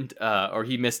ruined or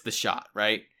he missed the shot,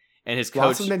 right? And his coach,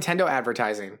 lots of Nintendo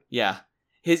advertising. Yeah,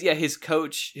 his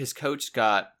coach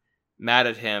got mad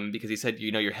at him because he said,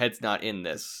 your head's not in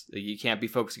this. You can't be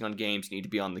focusing on games. You need to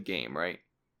be on the game, right?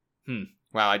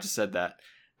 Wow, I just said that.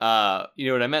 You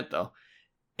know what I meant though,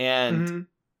 and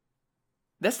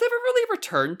that's never really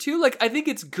returned to. I think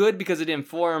it's good because it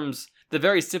informs the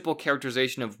very simple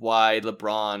characterization of why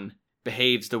LeBron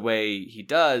behaves the way he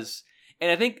does.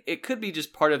 And I think it could be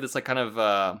just part of this kind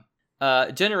of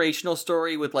generational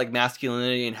story with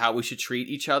masculinity and how we should treat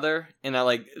each other. And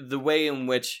the way in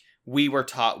which we were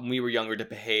taught when we were younger to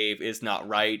behave is not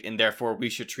right. And therefore we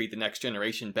should treat the next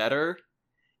generation better.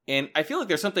 And I feel like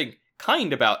there's something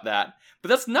kind about that. But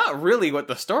that's not really what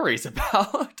the story's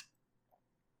about.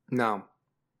 No.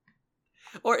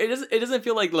 Or it doesn't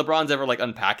feel like LeBron's ever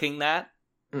unpacking that.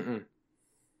 And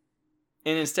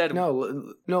instead,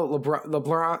 no,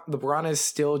 LeBron is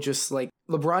still just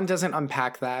LeBron doesn't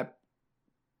unpack that,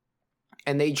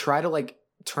 and they try to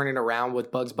turn it around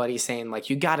with Bugs Bunny saying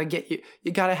you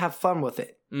gotta have fun with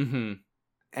it. And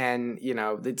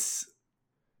it's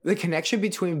the connection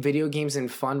between video games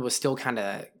and fun was still kind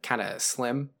of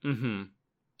slim.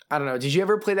 I don't know. Did you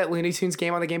ever play that Looney Tunes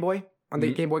game on the Game Boy? On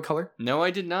the Game Boy Color? No,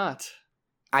 I did not.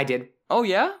 I did. Oh,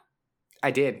 yeah?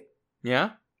 I did. Yeah?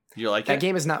 You like that it?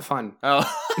 game is not fun. Oh.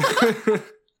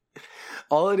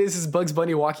 All it is Bugs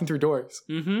Bunny walking through doors.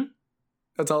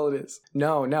 That's all it is.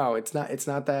 No, it's not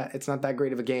that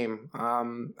great of a game.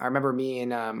 I remember me and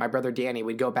my brother Danny,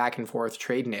 we'd go back and forth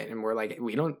trading it, and we're like,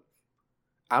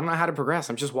 I don't know how to progress.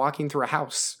 I'm just walking through a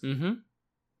house.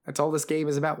 That's all this game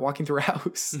is about, walking through a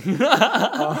house.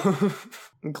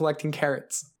 And collecting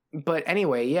carrots. But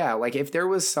anyway, yeah, if there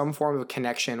was some form of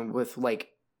connection with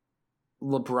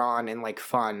LeBron and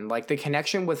fun, the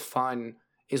connection with fun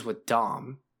is with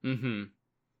Dom.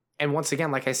 And once again,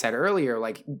 like I said earlier,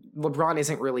 LeBron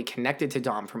isn't really connected to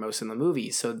Dom for most of the movie,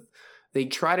 so they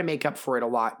try to make up for it a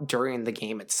lot during the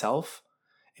game itself.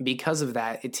 And because of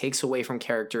that, it takes away from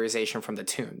characterization from the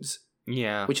tunes.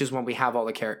 Yeah. Which is when we have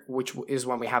which is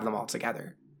when we have them all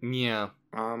together. Yeah.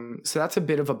 So that's a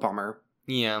bit of a bummer.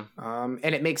 Yeah.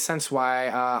 And it makes sense why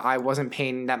I wasn't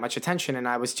paying that much attention and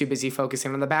I was too busy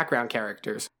focusing on the background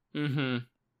characters. I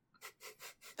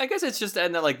guess it's just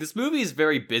that this movie is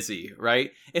very busy,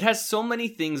 right? It has so many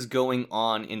things going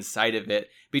on inside of it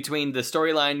between the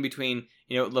storyline between,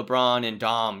 LeBron and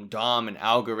Dom and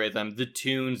Algorithm, the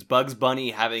tunes, Bugs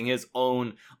Bunny having his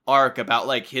own arc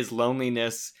about his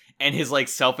loneliness and his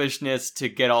selfishness to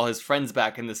get all his friends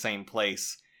back in the same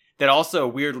place. That also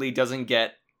weirdly doesn't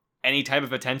get any type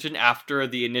of attention after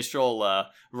the initial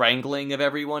wrangling of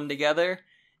everyone together.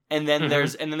 And then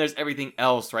there's everything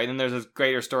else, right? And there's this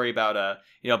greater story about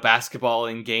basketball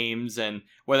and games and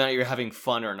whether or not you're having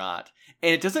fun or not.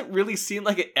 And it doesn't really seem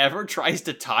like it ever tries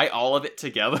to tie all of it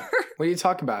together. What are you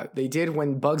talking about? They did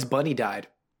when Bugs Bunny died.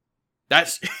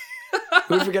 That's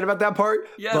Who forget about that part?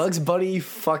 Yes. Bugs Bunny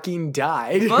fucking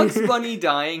died. Bugs Bunny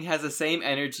dying has the same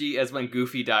energy as when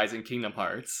Goofy dies in Kingdom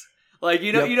Hearts. Like,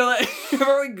 you know,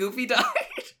 remember when Goofy died?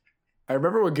 I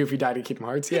remember when Goofy died in Kingdom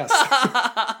Hearts, yes.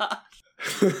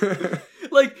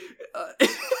 Like,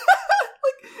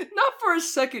 not for a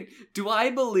second do I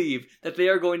believe that they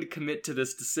are going to commit to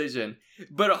this decision.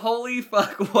 But holy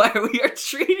fuck, why we are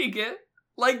treating it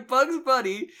like Bugs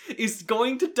Bunny is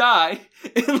going to die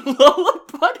in Lola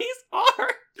Bunny's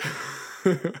heart.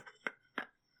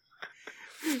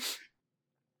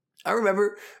 I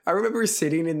remember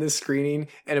sitting in this screening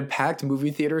in a packed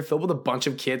movie theater filled with a bunch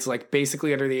of kids, like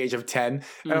basically under the age of 10.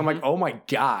 And I'm like, oh my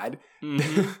God.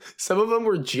 Mm-hmm. Some of them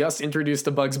were just introduced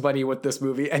to Bugs Bunny with this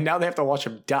movie, and now they have to watch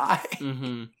him die.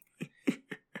 Mm-hmm.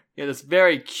 Yeah, this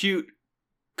very cute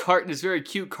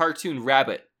cartoon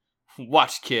rabbit.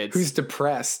 Watch, kids. Who's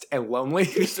depressed and lonely.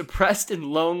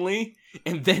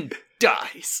 And then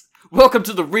dies. Welcome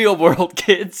to the real world,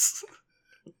 kids.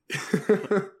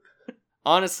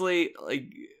 Honestly, like,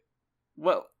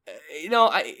 well, you know,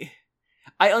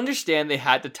 I understand they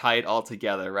had to tie it all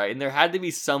together, right? And there had to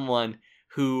be someone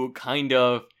who kind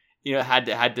of, you know, had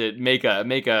to make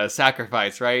a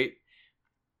sacrifice, right?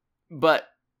 But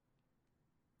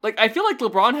like, I feel like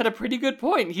LeBron had a pretty good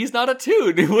point. He's not a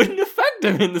toon. It wouldn't affect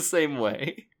him in the same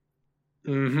way.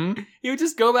 Mm-hmm. He would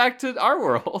just go back to our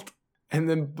world. And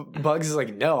then Bugs is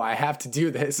like, no, I have to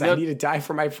do this. Nope. I need to die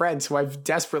for my friends who I've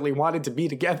desperately wanted to be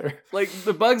together. Like,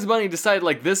 the Bugs Bunny decided,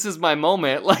 like, this is my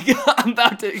moment. Like, I'm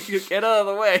about to get out of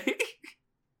the way.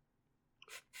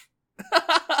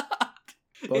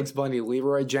 Bugs Bunny,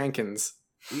 Leroy Jenkins.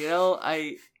 You know,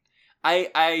 I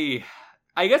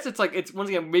guess it's like, it's once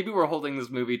again, maybe we're holding this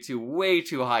movie to way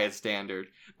too high a standard,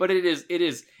 but it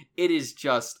is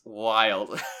just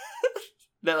wild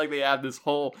that like they have this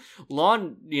whole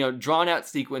long, you know, drawn out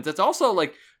sequence. It's also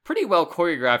like pretty well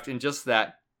choreographed in just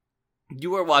that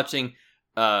you are watching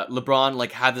LeBron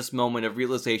like have this moment of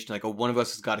realization, like, oh, one of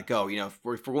us has got to go. You know, if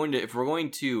we're going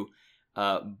to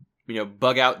you know,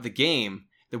 bug out the game,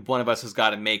 then one of us has got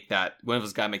to make that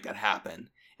happen.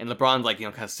 And LeBron, like, you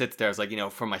know, kind of sits there, is like, you know,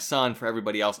 for my son, for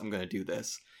everybody else, I'm going to do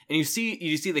this. And you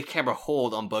see the camera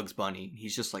hold on Bugs Bunny.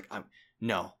 He's just like,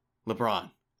 no,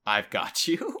 LeBron, I've got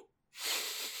you.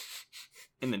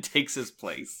 And then takes his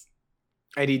place.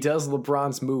 And he does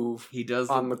LeBron's move. He does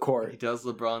on the court. He does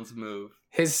LeBron's move.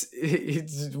 His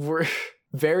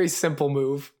very simple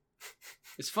move.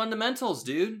 It's fundamentals,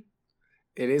 dude.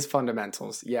 It is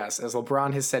fundamentals. Yes, as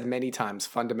LeBron has said many times,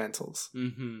 fundamentals.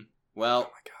 Mm-hmm. Well,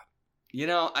 oh my God. You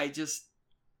know,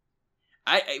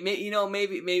 you know,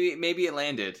 maybe it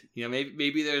landed. You know,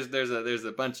 maybe there's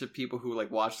a bunch of people who like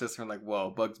watch this and are like, whoa,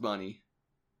 Bugs Bunny,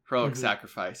 heroic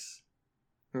sacrifice.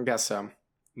 I guess so.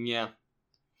 Yeah.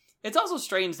 It's also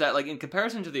strange that, like, in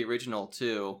comparison to the original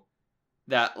too,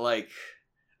 that like,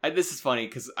 this is funny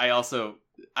because I also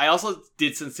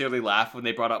did sincerely laugh when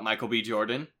they brought up Michael B.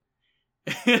 Jordan.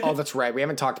 Oh, that's right. We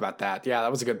haven't talked about that. Yeah,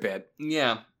 that was a good bit.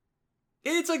 Yeah.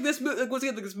 It's like this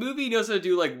movie knows how to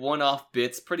do like one-off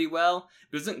bits pretty well,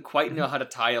 but doesn't quite know how to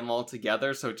tie them all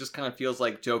together, so it just kind of feels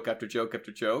like joke after joke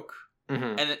after joke.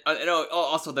 Mm-hmm. And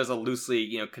also there's a loosely,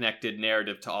 you know, connected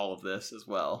narrative to all of this as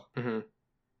well. Mm-hmm.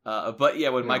 But yeah,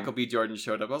 when Michael B. Jordan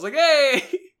showed up, I was like, hey!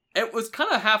 It was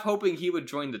kind of half hoping he would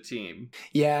join the team.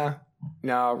 Yeah.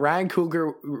 No, Ryan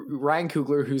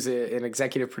Coogler, who's an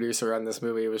executive producer on this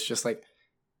movie, was just like,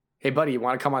 hey, buddy, you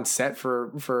want to come on set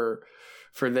for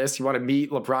this? You want to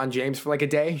meet LeBron James for like a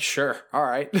day? Sure. All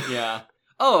right. Yeah.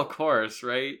 Oh, of course,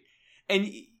 right? And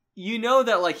you know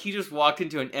that like he just walked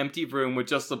into an empty room with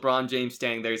just LeBron James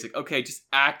standing there. He's like, okay, just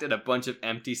act at a bunch of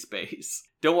empty space.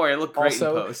 Don't worry, I look great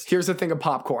also, in post. Here's the thing of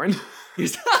popcorn.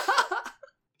 He's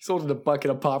holding a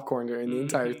bucket of popcorn during the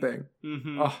entire thing.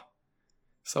 Mm-hmm. Oh,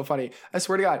 so funny. I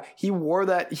swear to God,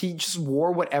 he just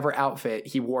wore whatever outfit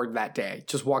he wore that day.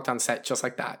 Just walked on set just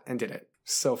like that and did it.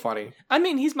 So funny. I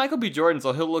mean, he's Michael B. Jordan,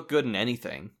 so he'll look good in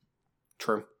anything.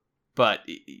 True. But,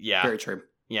 yeah. Very true.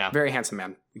 Yeah. Very handsome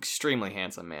man. Extremely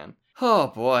handsome man. Oh,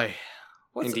 boy.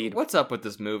 Indeed. What's up with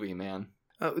this movie, man?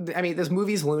 I mean, this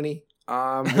movie's loony.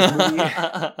 This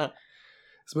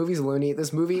movie's loony.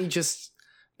 This movie just,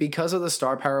 because of the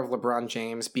star power of LeBron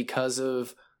James, because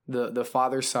of the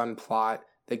father-son plot,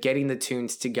 the getting the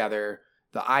tunes together,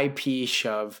 the IP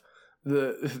shove,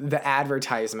 the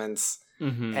advertisements,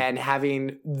 and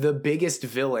having the biggest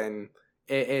villain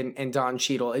in Don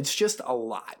Cheadle. It's just a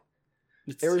lot.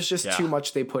 There was just too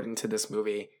much they put into this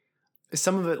movie.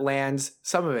 Some of it lands,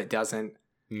 some of it doesn't.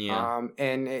 Yeah.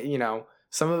 And you know,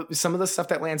 some of the stuff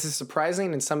that lands is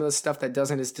surprising, and some of the stuff that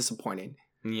doesn't is disappointing.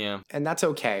 Yeah. And that's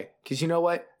okay. Because you know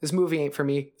what? This movie ain't for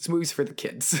me. This movie's for the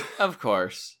kids. Of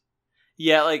course.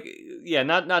 Yeah, like, yeah,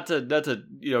 not to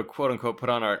you know, quote unquote, put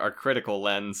on our critical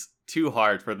lens too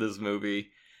hard for this movie,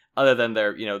 other than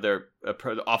their, you know, their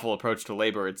awful approach to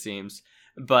labor, it seems.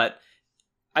 But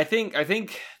I think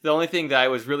the only thing that I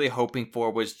was really hoping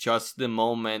for was just the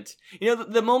moment, you know,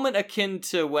 the moment akin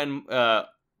to when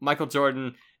Michael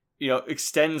Jordan, you know,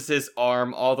 extends his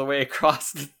arm all the way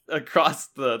across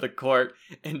the court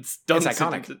and dunks. It's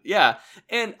iconic. Yeah,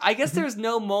 and I guess there's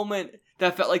no moment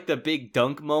that felt like the big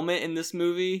dunk moment in this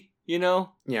movie, you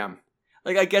know? Yeah.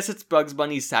 Like, I guess it's Bugs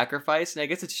Bunny's sacrifice, and I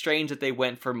guess it's strange that they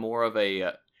went for more of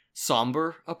a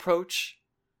somber approach.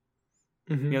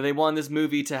 Mm-hmm. You know, they wanted this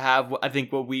movie to have, I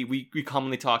think, what we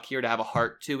commonly talk here, to have a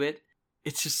heart to it.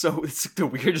 It's just so, it's like the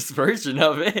weirdest version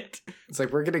of it. It's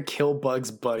like, we're going to kill Bugs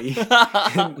Bunny,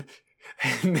 and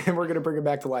then we're going to bring him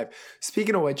back to life.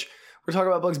 Speaking of which, we're talking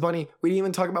about Bugs Bunny. We didn't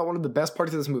even talk about one of the best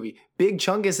parts of this movie. Big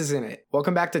Chungus is in it.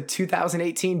 Welcome back to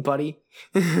 2018, buddy.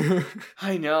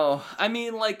 I know. I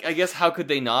mean, like, I guess how could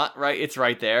they not, right? It's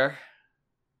right there.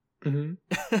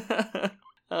 Mm-hmm.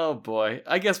 Oh boy.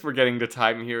 I guess we're getting to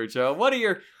time here, Joe. What are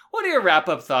your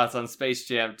wrap-up thoughts on Space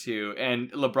Jam 2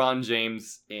 and LeBron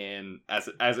James in as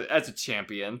a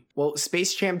champion? Well,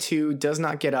 Space Jam 2 does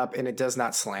not get up and it does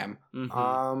not slam.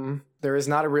 Mm-hmm. There is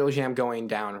not a real jam going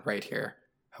down right here.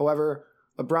 However,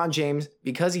 LeBron James,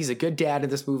 because he's a good dad in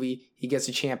this movie, he gets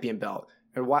a champion belt.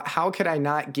 And how could I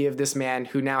not give this man,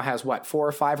 who now has, 4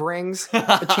 or 5 rings,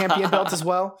 a champion belt as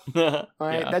well? All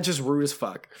right, yeah. That's just rude as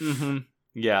fuck. Mm-hmm.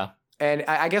 Yeah. And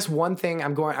I guess one thing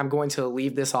I'm going to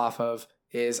leave this off of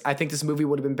is I think this movie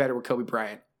would have been better with Kobe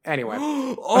Bryant. Anyway.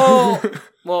 Oh!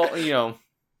 Well, you know,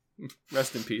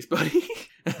 rest in peace, buddy.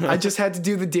 I just had to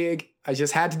do the dig.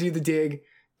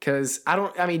 Because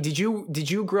did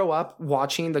you grow up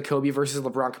watching the Kobe versus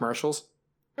LeBron commercials?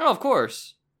 Oh, of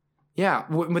course. Yeah,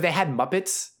 when they had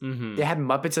Muppets. Mm-hmm. They had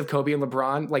Muppets of Kobe and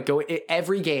LeBron. Like,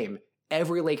 every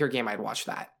Laker game, I'd watch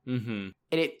that. Mm-hmm.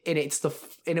 And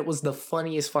it was the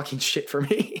funniest fucking shit for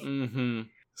me. Mm-hmm.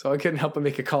 So I couldn't help but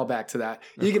make a call back to that.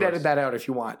 You can edit that out if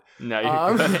you want. No,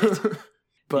 you can.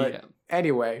 But yeah.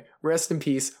 Anyway, rest in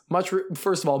peace.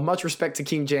 First of all, much respect to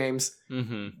King James.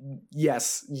 Mm-hmm.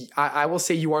 Yes, I will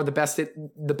say you are the best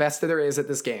that there is at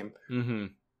this game. Mm-hmm.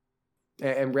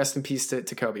 And rest in peace to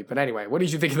Kobe. But anyway, what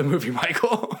did you think of the movie,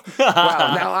 Michael?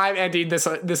 Wow, now I'm ending this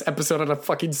episode on a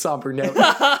fucking somber note.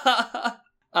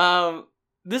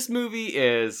 This movie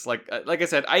is, like I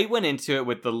said, I went into it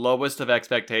with the lowest of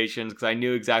expectations because I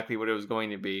knew exactly what it was going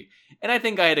to be. And I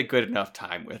think I had a good enough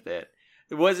time with it.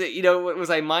 Was it, was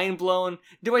I mind blown?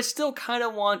 Do I still kind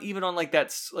of want, even on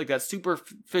that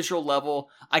superficial level,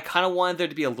 I kind of wanted there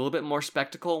to be a little bit more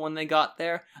spectacle when they got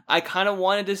there. I kind of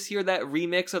wanted to hear that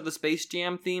remix of the Space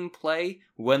Jam theme play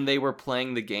when they were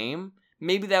playing the game.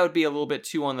 Maybe that would be a little bit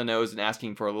too on the nose and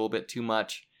asking for a little bit too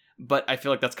much. But I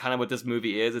feel like that's kind of what this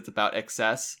movie is. It's about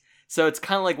excess. So it's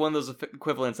kind of like one of those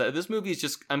equivalents that this movie is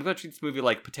just, I'm going to treat this movie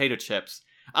like potato chips.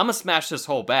 I'm going to smash this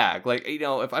whole bag.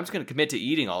 If I'm just going to commit to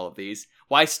eating all of these,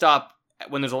 why stop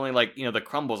when there's only the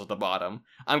crumbles at the bottom?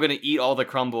 I'm going to eat all the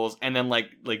crumbles and then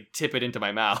tip it into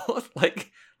my mouth.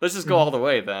 Let's just go all the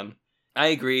way then. I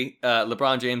agree.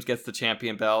 LeBron James gets the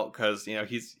champion belt because,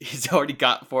 he's already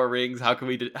got 4 rings. How can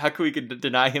we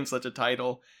deny him such a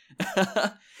title?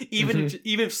 even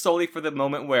if solely for the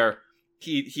moment where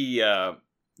he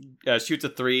shoots a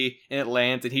 3 and it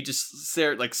lands and he just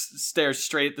stares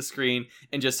straight at the screen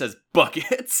and just says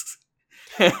buckets.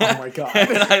 Oh my god.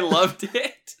 And I loved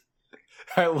it.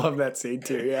 I love that scene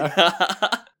too,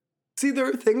 yeah. See, there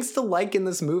are things to like in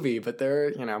this movie, but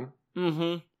they're,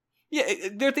 Mm-hmm. Yeah,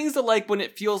 there are things to like when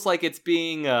it feels like it's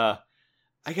being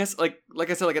I guess, like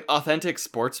I said, an authentic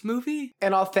sports movie?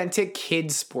 An authentic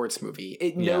kid sports movie.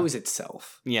 It knows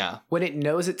itself. Yeah. When it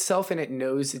knows itself and it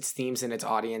knows its themes and its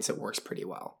audience, it works pretty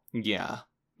well. Yeah.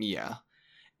 Yeah.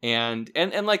 And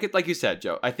like you said,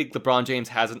 Joe, I think LeBron James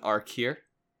has an arc here.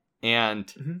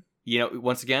 And,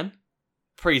 once again,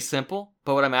 pretty simple.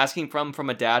 But what I'm asking from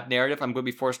a dad narrative, I'm going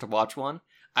to be forced to watch one.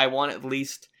 I want at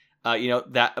least,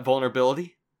 that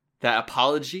vulnerability, that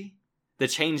apology, the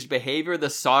changed behavior, the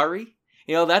sorry.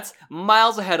 That's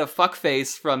miles ahead of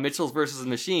fuckface from Mitchell's versus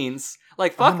Machines.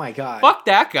 Fuck, oh my god, fuck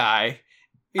that guy.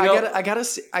 I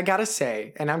gotta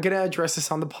say, and I'm gonna address this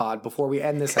on the pod before we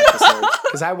end this episode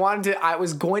because I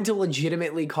was going to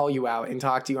legitimately call you out and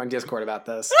talk to you on Discord about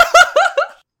this.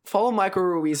 Follow Michael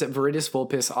Ruiz at Veridis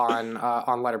Vulpes on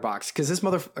Letterboxd because this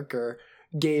motherfucker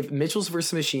gave Mitchell's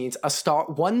vs. Machines a star,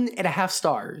 1.5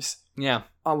 stars. Yeah,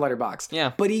 on Letterboxd.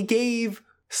 Yeah, but he gave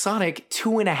Sonic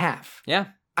 2.5. Yeah.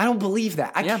 I don't believe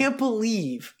that. I can't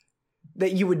believe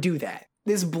that you would do that.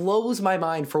 This blows my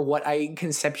mind for what I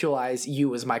conceptualize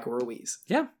you as Michael Ruiz.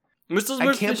 Yeah.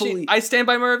 I stand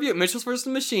by my review. Mitchell's vs.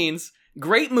 the Machines.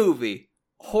 Great movie.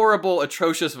 Horrible,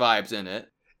 atrocious vibes in it.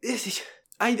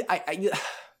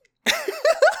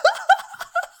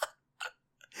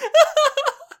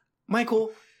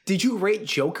 Michael, did you rate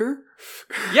Joker?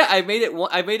 Yeah,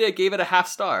 gave it a half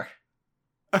star.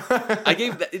 I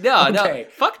gave that, no,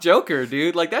 fuck Joker,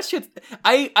 dude. Like, that shit,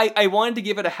 I wanted to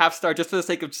give it a half star just for the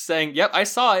sake of saying, yep, I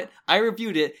saw it, I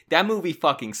reviewed it, that movie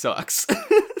fucking sucks.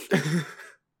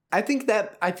 I think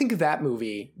that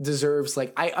movie deserves,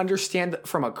 like, I understand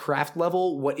from a craft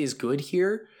level what is good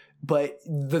here, but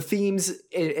the themes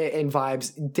and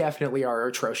vibes definitely are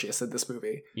atrocious in this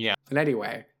movie. Yeah. And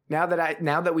anyway, now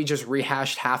that we just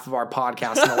rehashed half of our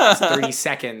podcast in the last 30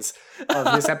 seconds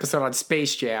of this episode on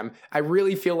Space Jam, I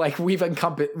really feel like we've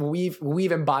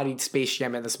embodied Space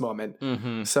Jam in this moment.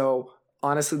 Mm-hmm. So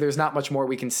honestly, there's not much more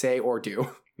we can say or do.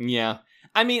 Yeah.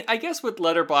 I mean, I guess with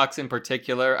Letterboxd in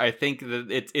particular, I think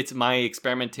that it's my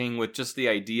experimenting with just the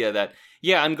idea that,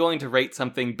 yeah, I'm going to rate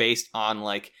something based on,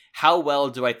 like, how well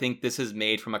do I think this is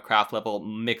made from a craft level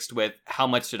mixed with how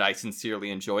much did I sincerely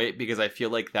enjoy it, because I feel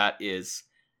like that is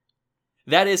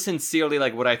sincerely,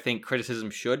 like, what I think criticism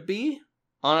should be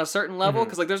on a certain level,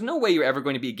 because, like, there's no way you're ever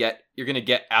going to get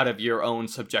out of your own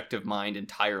subjective mind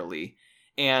entirely.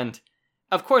 And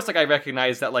of course, like, I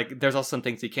recognize that, like, there's also some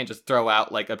things you can't just throw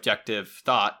out, like, objective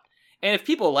thought. And if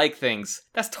people like things,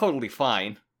 that's totally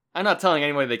fine. I'm not telling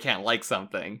anybody they can't like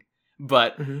something.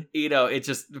 But, you know, it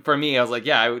just, for me, I was like,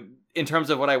 yeah, in terms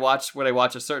of would I watch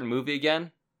a certain movie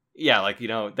again? Yeah, like, you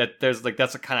know, that there's, like,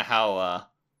 that's kind of how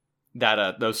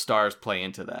those stars play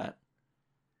into that.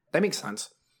 That makes sense.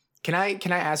 Can I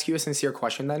ask you a sincere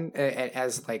question then,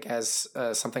 as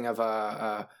something of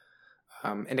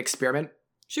an experiment?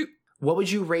 Shoot. What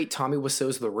would you rate Tommy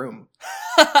Wiseau's The Room?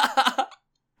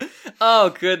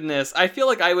 Oh goodness, I feel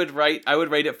like I would rate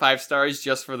it 5 stars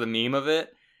just for the meme of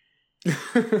it.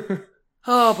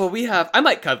 Oh, but I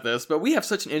might cut this, but we have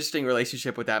such an interesting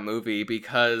relationship with that movie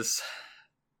because,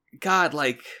 God,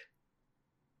 like,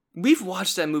 we've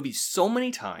watched that movie so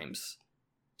many times.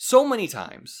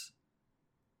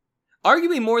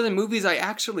 Arguably more than movies I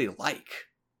actually like.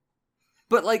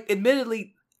 But, like,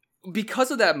 admittedly, because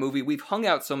of that movie, we've hung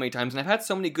out so many times, and I've had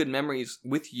so many good memories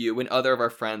with you and other of our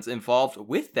friends involved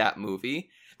with that movie,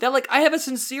 that, like, I have a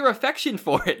sincere affection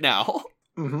for it now.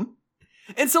 Mm-hmm.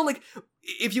 And so, like,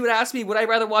 if you would ask me, would I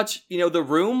rather watch, you know, The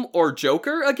Room or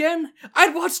Joker again?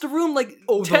 I'd watch The Room, like,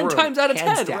 10 times out of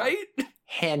 10, right?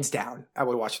 Hands down, I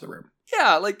would watch The Room.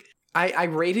 Yeah, like, I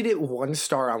rated it 1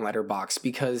 star on Letterboxd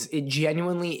because it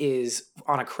genuinely is,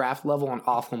 on a craft level, an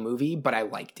awful movie, but I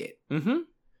liked it. Mm-hmm.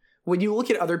 When you look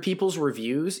at other people's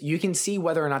reviews, you can see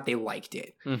whether or not they liked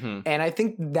it. Mm-hmm. And I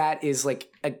think that is,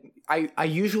 like, I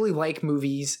usually like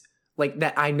movies like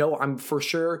that. I know I'm for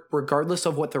sure, regardless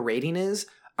of what the rating is,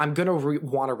 I'm going to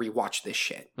want to rewatch this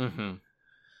shit. Mm-hmm.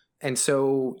 And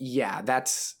so, yeah,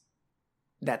 that's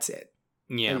it.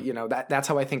 Yeah. And, you know, that's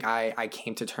how I think I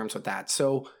came to terms with that.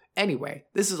 So anyway,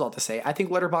 this is all to say, I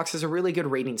think Letterboxd is a really good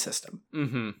rating system.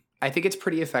 Mm-hmm. I think it's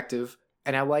pretty effective.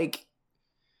 And I like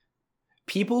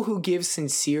people who give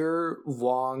sincere,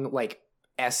 long, like,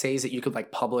 essays that you could,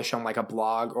 like, publish on, like, a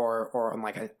blog or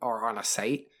on a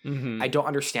site. Mm-hmm. I don't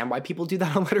understand why people do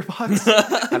that on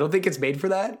Letterboxd. I don't think it's made for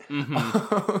that.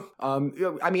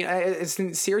 Mm-hmm. I mean, a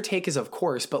sincere take is, of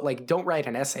course, but, like, don't write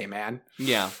an essay, man.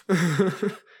 Yeah.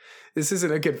 This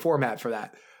isn't a good format for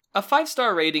that. A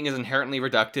 5-star rating is an inherently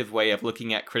reductive way of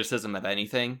looking at criticism of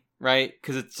anything, right?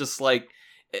 Because it's just like,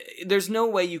 there's no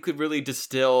way you could really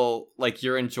distill, like,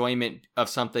 your enjoyment of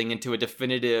something into a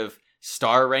definitive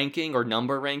star ranking or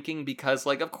number ranking, because,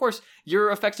 like, of course, your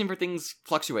affection for things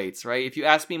fluctuates, right? If you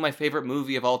ask me my favorite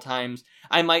movie of all times,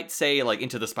 I might say, like,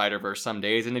 Into the Spider-Verse some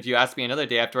days, and if you ask me another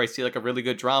day after I see, like, a really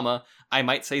good drama, I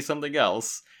might say something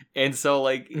else. And so,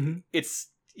 like, it's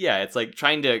like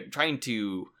trying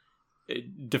to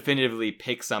definitively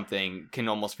pick something can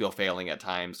almost feel failing at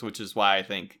times, which is why I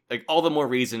think, like, all the more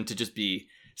reason to just be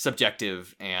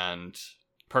subjective and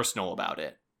personal about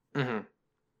it. Mm-hmm.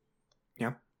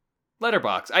 Yeah.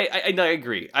 Letterboxd.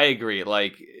 I agree.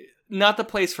 Like, not the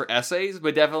place for essays,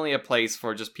 but definitely a place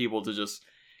for just people to just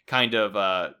kind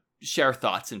of share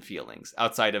thoughts and feelings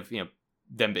outside of, you know,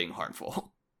 them being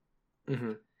harmful.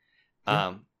 Mm-hmm.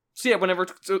 Yeah. So yeah, whenever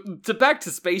back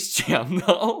to Space Jam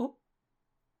though.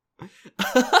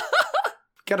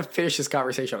 Gotta finish this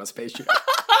conversation on Space Jam.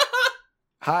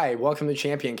 Hi, welcome to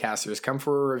Champion Casters. Come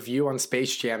for a review on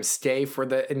Space Jam. Stay for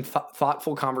the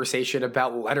thoughtful conversation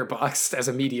about Letterboxd as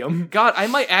a medium. God, I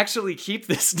might actually keep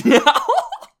this now.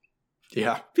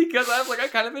 Yeah. Because I was like, I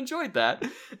kind of enjoyed that.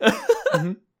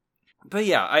 Mm-hmm. But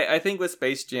yeah, I think with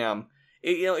Space Jam,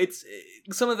 it's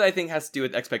some of it I think has to do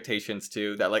with expectations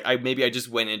too. That like I just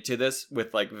went into this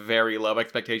with like very low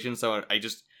expectations, so I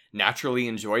just naturally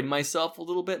enjoyed myself a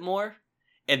little bit more,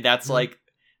 and that's like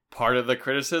part of the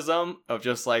criticism of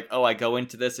just like, oh, I go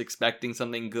into this expecting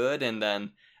something good, and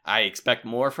then I expect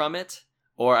more from it,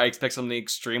 or I expect something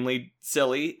extremely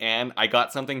silly, and I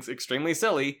got something extremely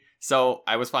silly, so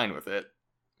I was fine with it.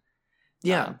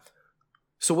 Yeah.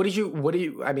 So what do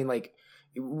you? I mean, like.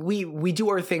 We do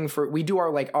our thing we do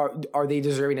our like are they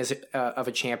deserving of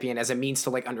a champion as a means to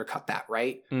like undercut that,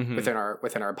 right? Mm-hmm. within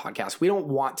our podcast. We don't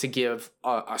want to give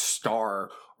a star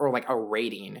or like a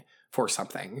rating for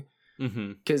something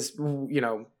because film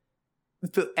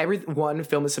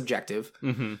is subjective.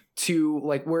 To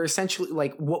like we're essentially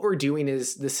like what we're doing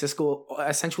is the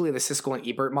Siskel and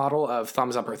Ebert model of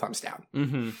thumbs up or thumbs down.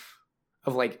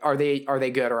 Of like are they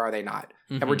good or are they not,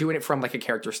 and we're doing it from like a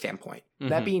character standpoint.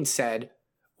 That being said,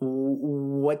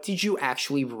 what did you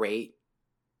actually rate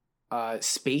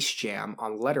Space Jam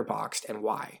on Letterboxd and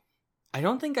why? I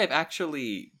don't think I've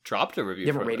actually dropped a review.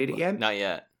 You haven't rated it yet? Not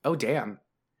yet. Oh, damn.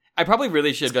 I probably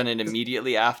really should have done it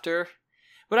immediately after,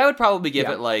 but I would probably give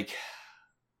it like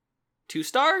 2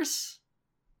 stars.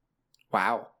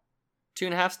 Wow.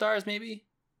 2.5 stars, maybe?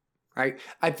 I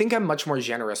think I'm much more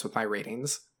generous with my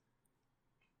ratings.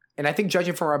 And I think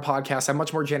judging from our podcast, I'm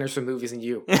much more generous with movies than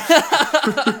you.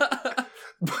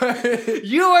 But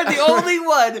you are the only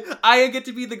one I get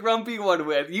to be the grumpy one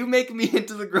with. You make me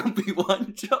into the grumpy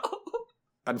one, Joe.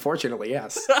 Unfortunately,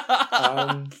 yes.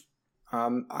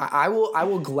 I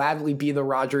will gladly be the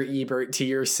Roger Ebert to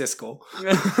your Siskel.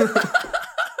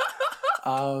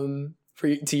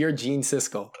 To your Gene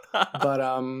Siskel. But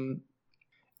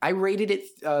I rated it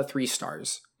 3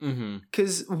 stars.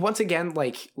 Because once again,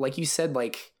 like you said,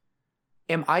 like,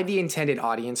 am I the intended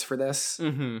audience for this?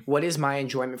 What is my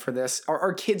enjoyment for this?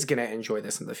 Are kids going to enjoy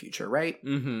this in the future, right?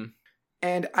 And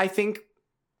I think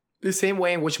the same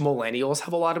way in which millennials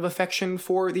have a lot of affection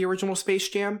for the original Space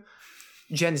Jam,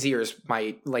 Gen Zers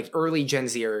might, like early Gen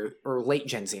Zer or late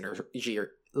Gen Zers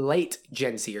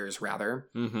rather,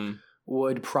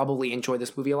 would probably enjoy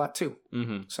this movie a lot too.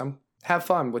 So have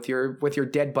fun with your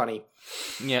dead bunny.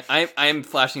 Yeah, I'm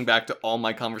flashing back to all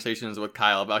my conversations with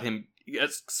Kyle about him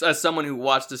as someone who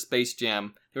watched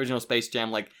the original Space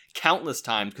Jam, like countless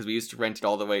times because we used to rent it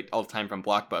all the time from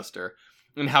Blockbuster,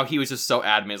 and how he was just so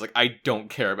adamant. It's like, I don't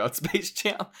care about Space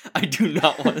Jam. I do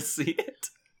not want to see it.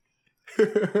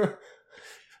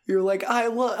 You're like,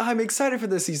 I'm excited for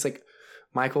this. He's like,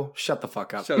 Michael, shut the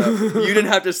fuck up. Shut up. You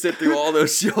didn't have to sit through all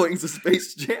those showings of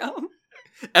Space Jam.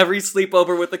 Every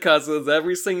sleepover with the cousins,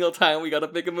 every single time we got to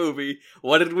pick a movie.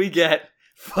 What did we get?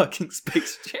 Fucking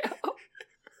Space Jam.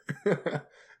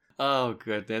 Oh,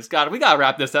 goodness. God, we got to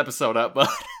wrap this episode up, bud.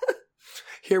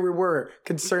 Here we were,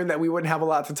 concerned that we wouldn't have a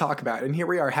lot to talk about. And here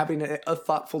we are having a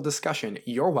thoughtful discussion.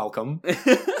 You're welcome.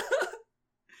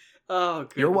 Oh,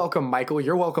 goodness. You're welcome, Michael.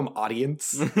 You're welcome,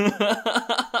 audience.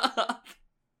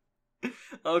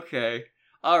 Okay.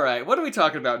 All right. What are we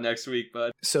talking about next week,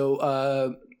 bud?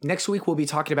 So, next week we'll be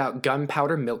talking about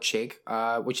Gunpowder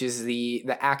Milkshake, which is the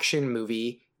action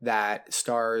movie that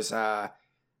stars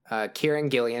Kieran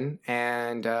Gillen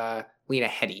and Lena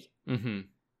Headey,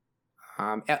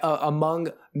 among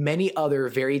many other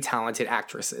very talented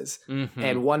actresses,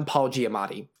 and one Paul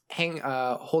Giamatti.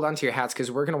 Hold on to your hats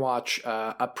because we're gonna watch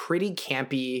a pretty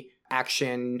campy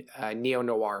action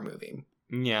neo-noir movie.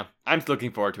 Yeah, I'm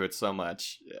looking forward to it so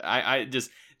much. I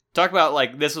just talk about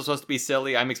like this was supposed to be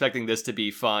silly. I'm expecting this to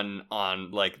be fun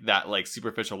on like that like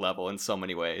superficial level in so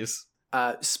many ways.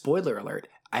 Spoiler alert,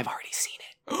 I've already seen it.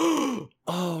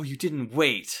 Oh, you didn't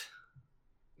wait.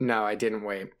 No, I didn't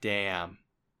wait. Damn.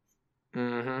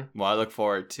 Well, I look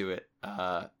forward to it,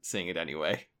 seeing it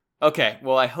anyway. Okay,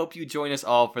 well, I hope you join us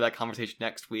all for that conversation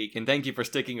next week, and thank you for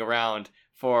sticking around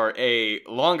for a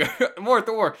longer,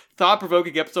 more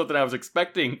thought-provoking episode than I was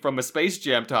expecting from a Space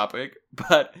Jam topic.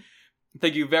 But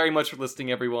thank you very much for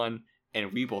listening, everyone,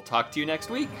 and we will talk to you next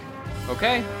week.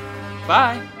 Okay,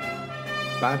 bye.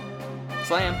 Bye.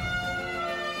 Slam.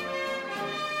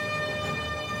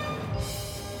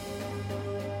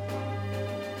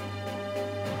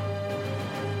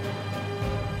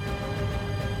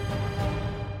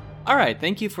 All right,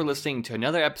 thank you for listening to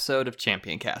another episode of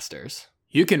Champion Casters.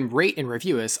 You can rate and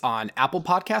review us on Apple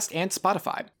Podcast and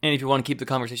Spotify. And if you want to keep the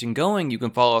conversation going, you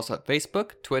can follow us on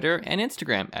Facebook, Twitter, and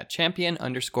Instagram at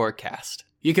champion_cast.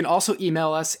 You can also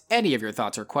email us any of your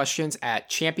thoughts or questions at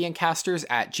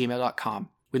championcasters@gmail.com.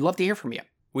 We'd love to hear from you.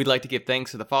 We'd like to give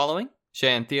thanks to the following: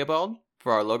 Shan Theobald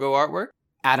for our logo artwork,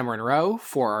 Adam Monroe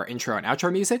for our intro and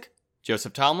outro music.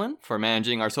 Joseph Tomlin for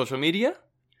managing our social media.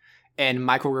 And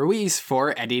Michael Ruiz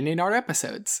for editing our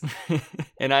episodes.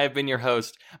 And I have been your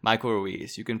host, Michael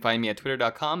Ruiz. You can find me at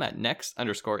twitter.com at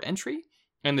next_entry,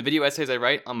 and the video essays I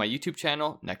write on my YouTube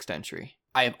channel, Next Entry.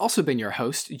 I have also been your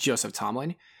host, Joseph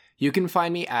Tomlin. You can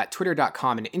find me at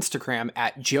twitter.com and Instagram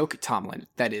at JokeTomlin.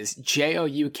 That is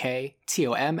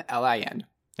JoukTomlin.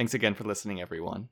 Thanks again for listening, everyone.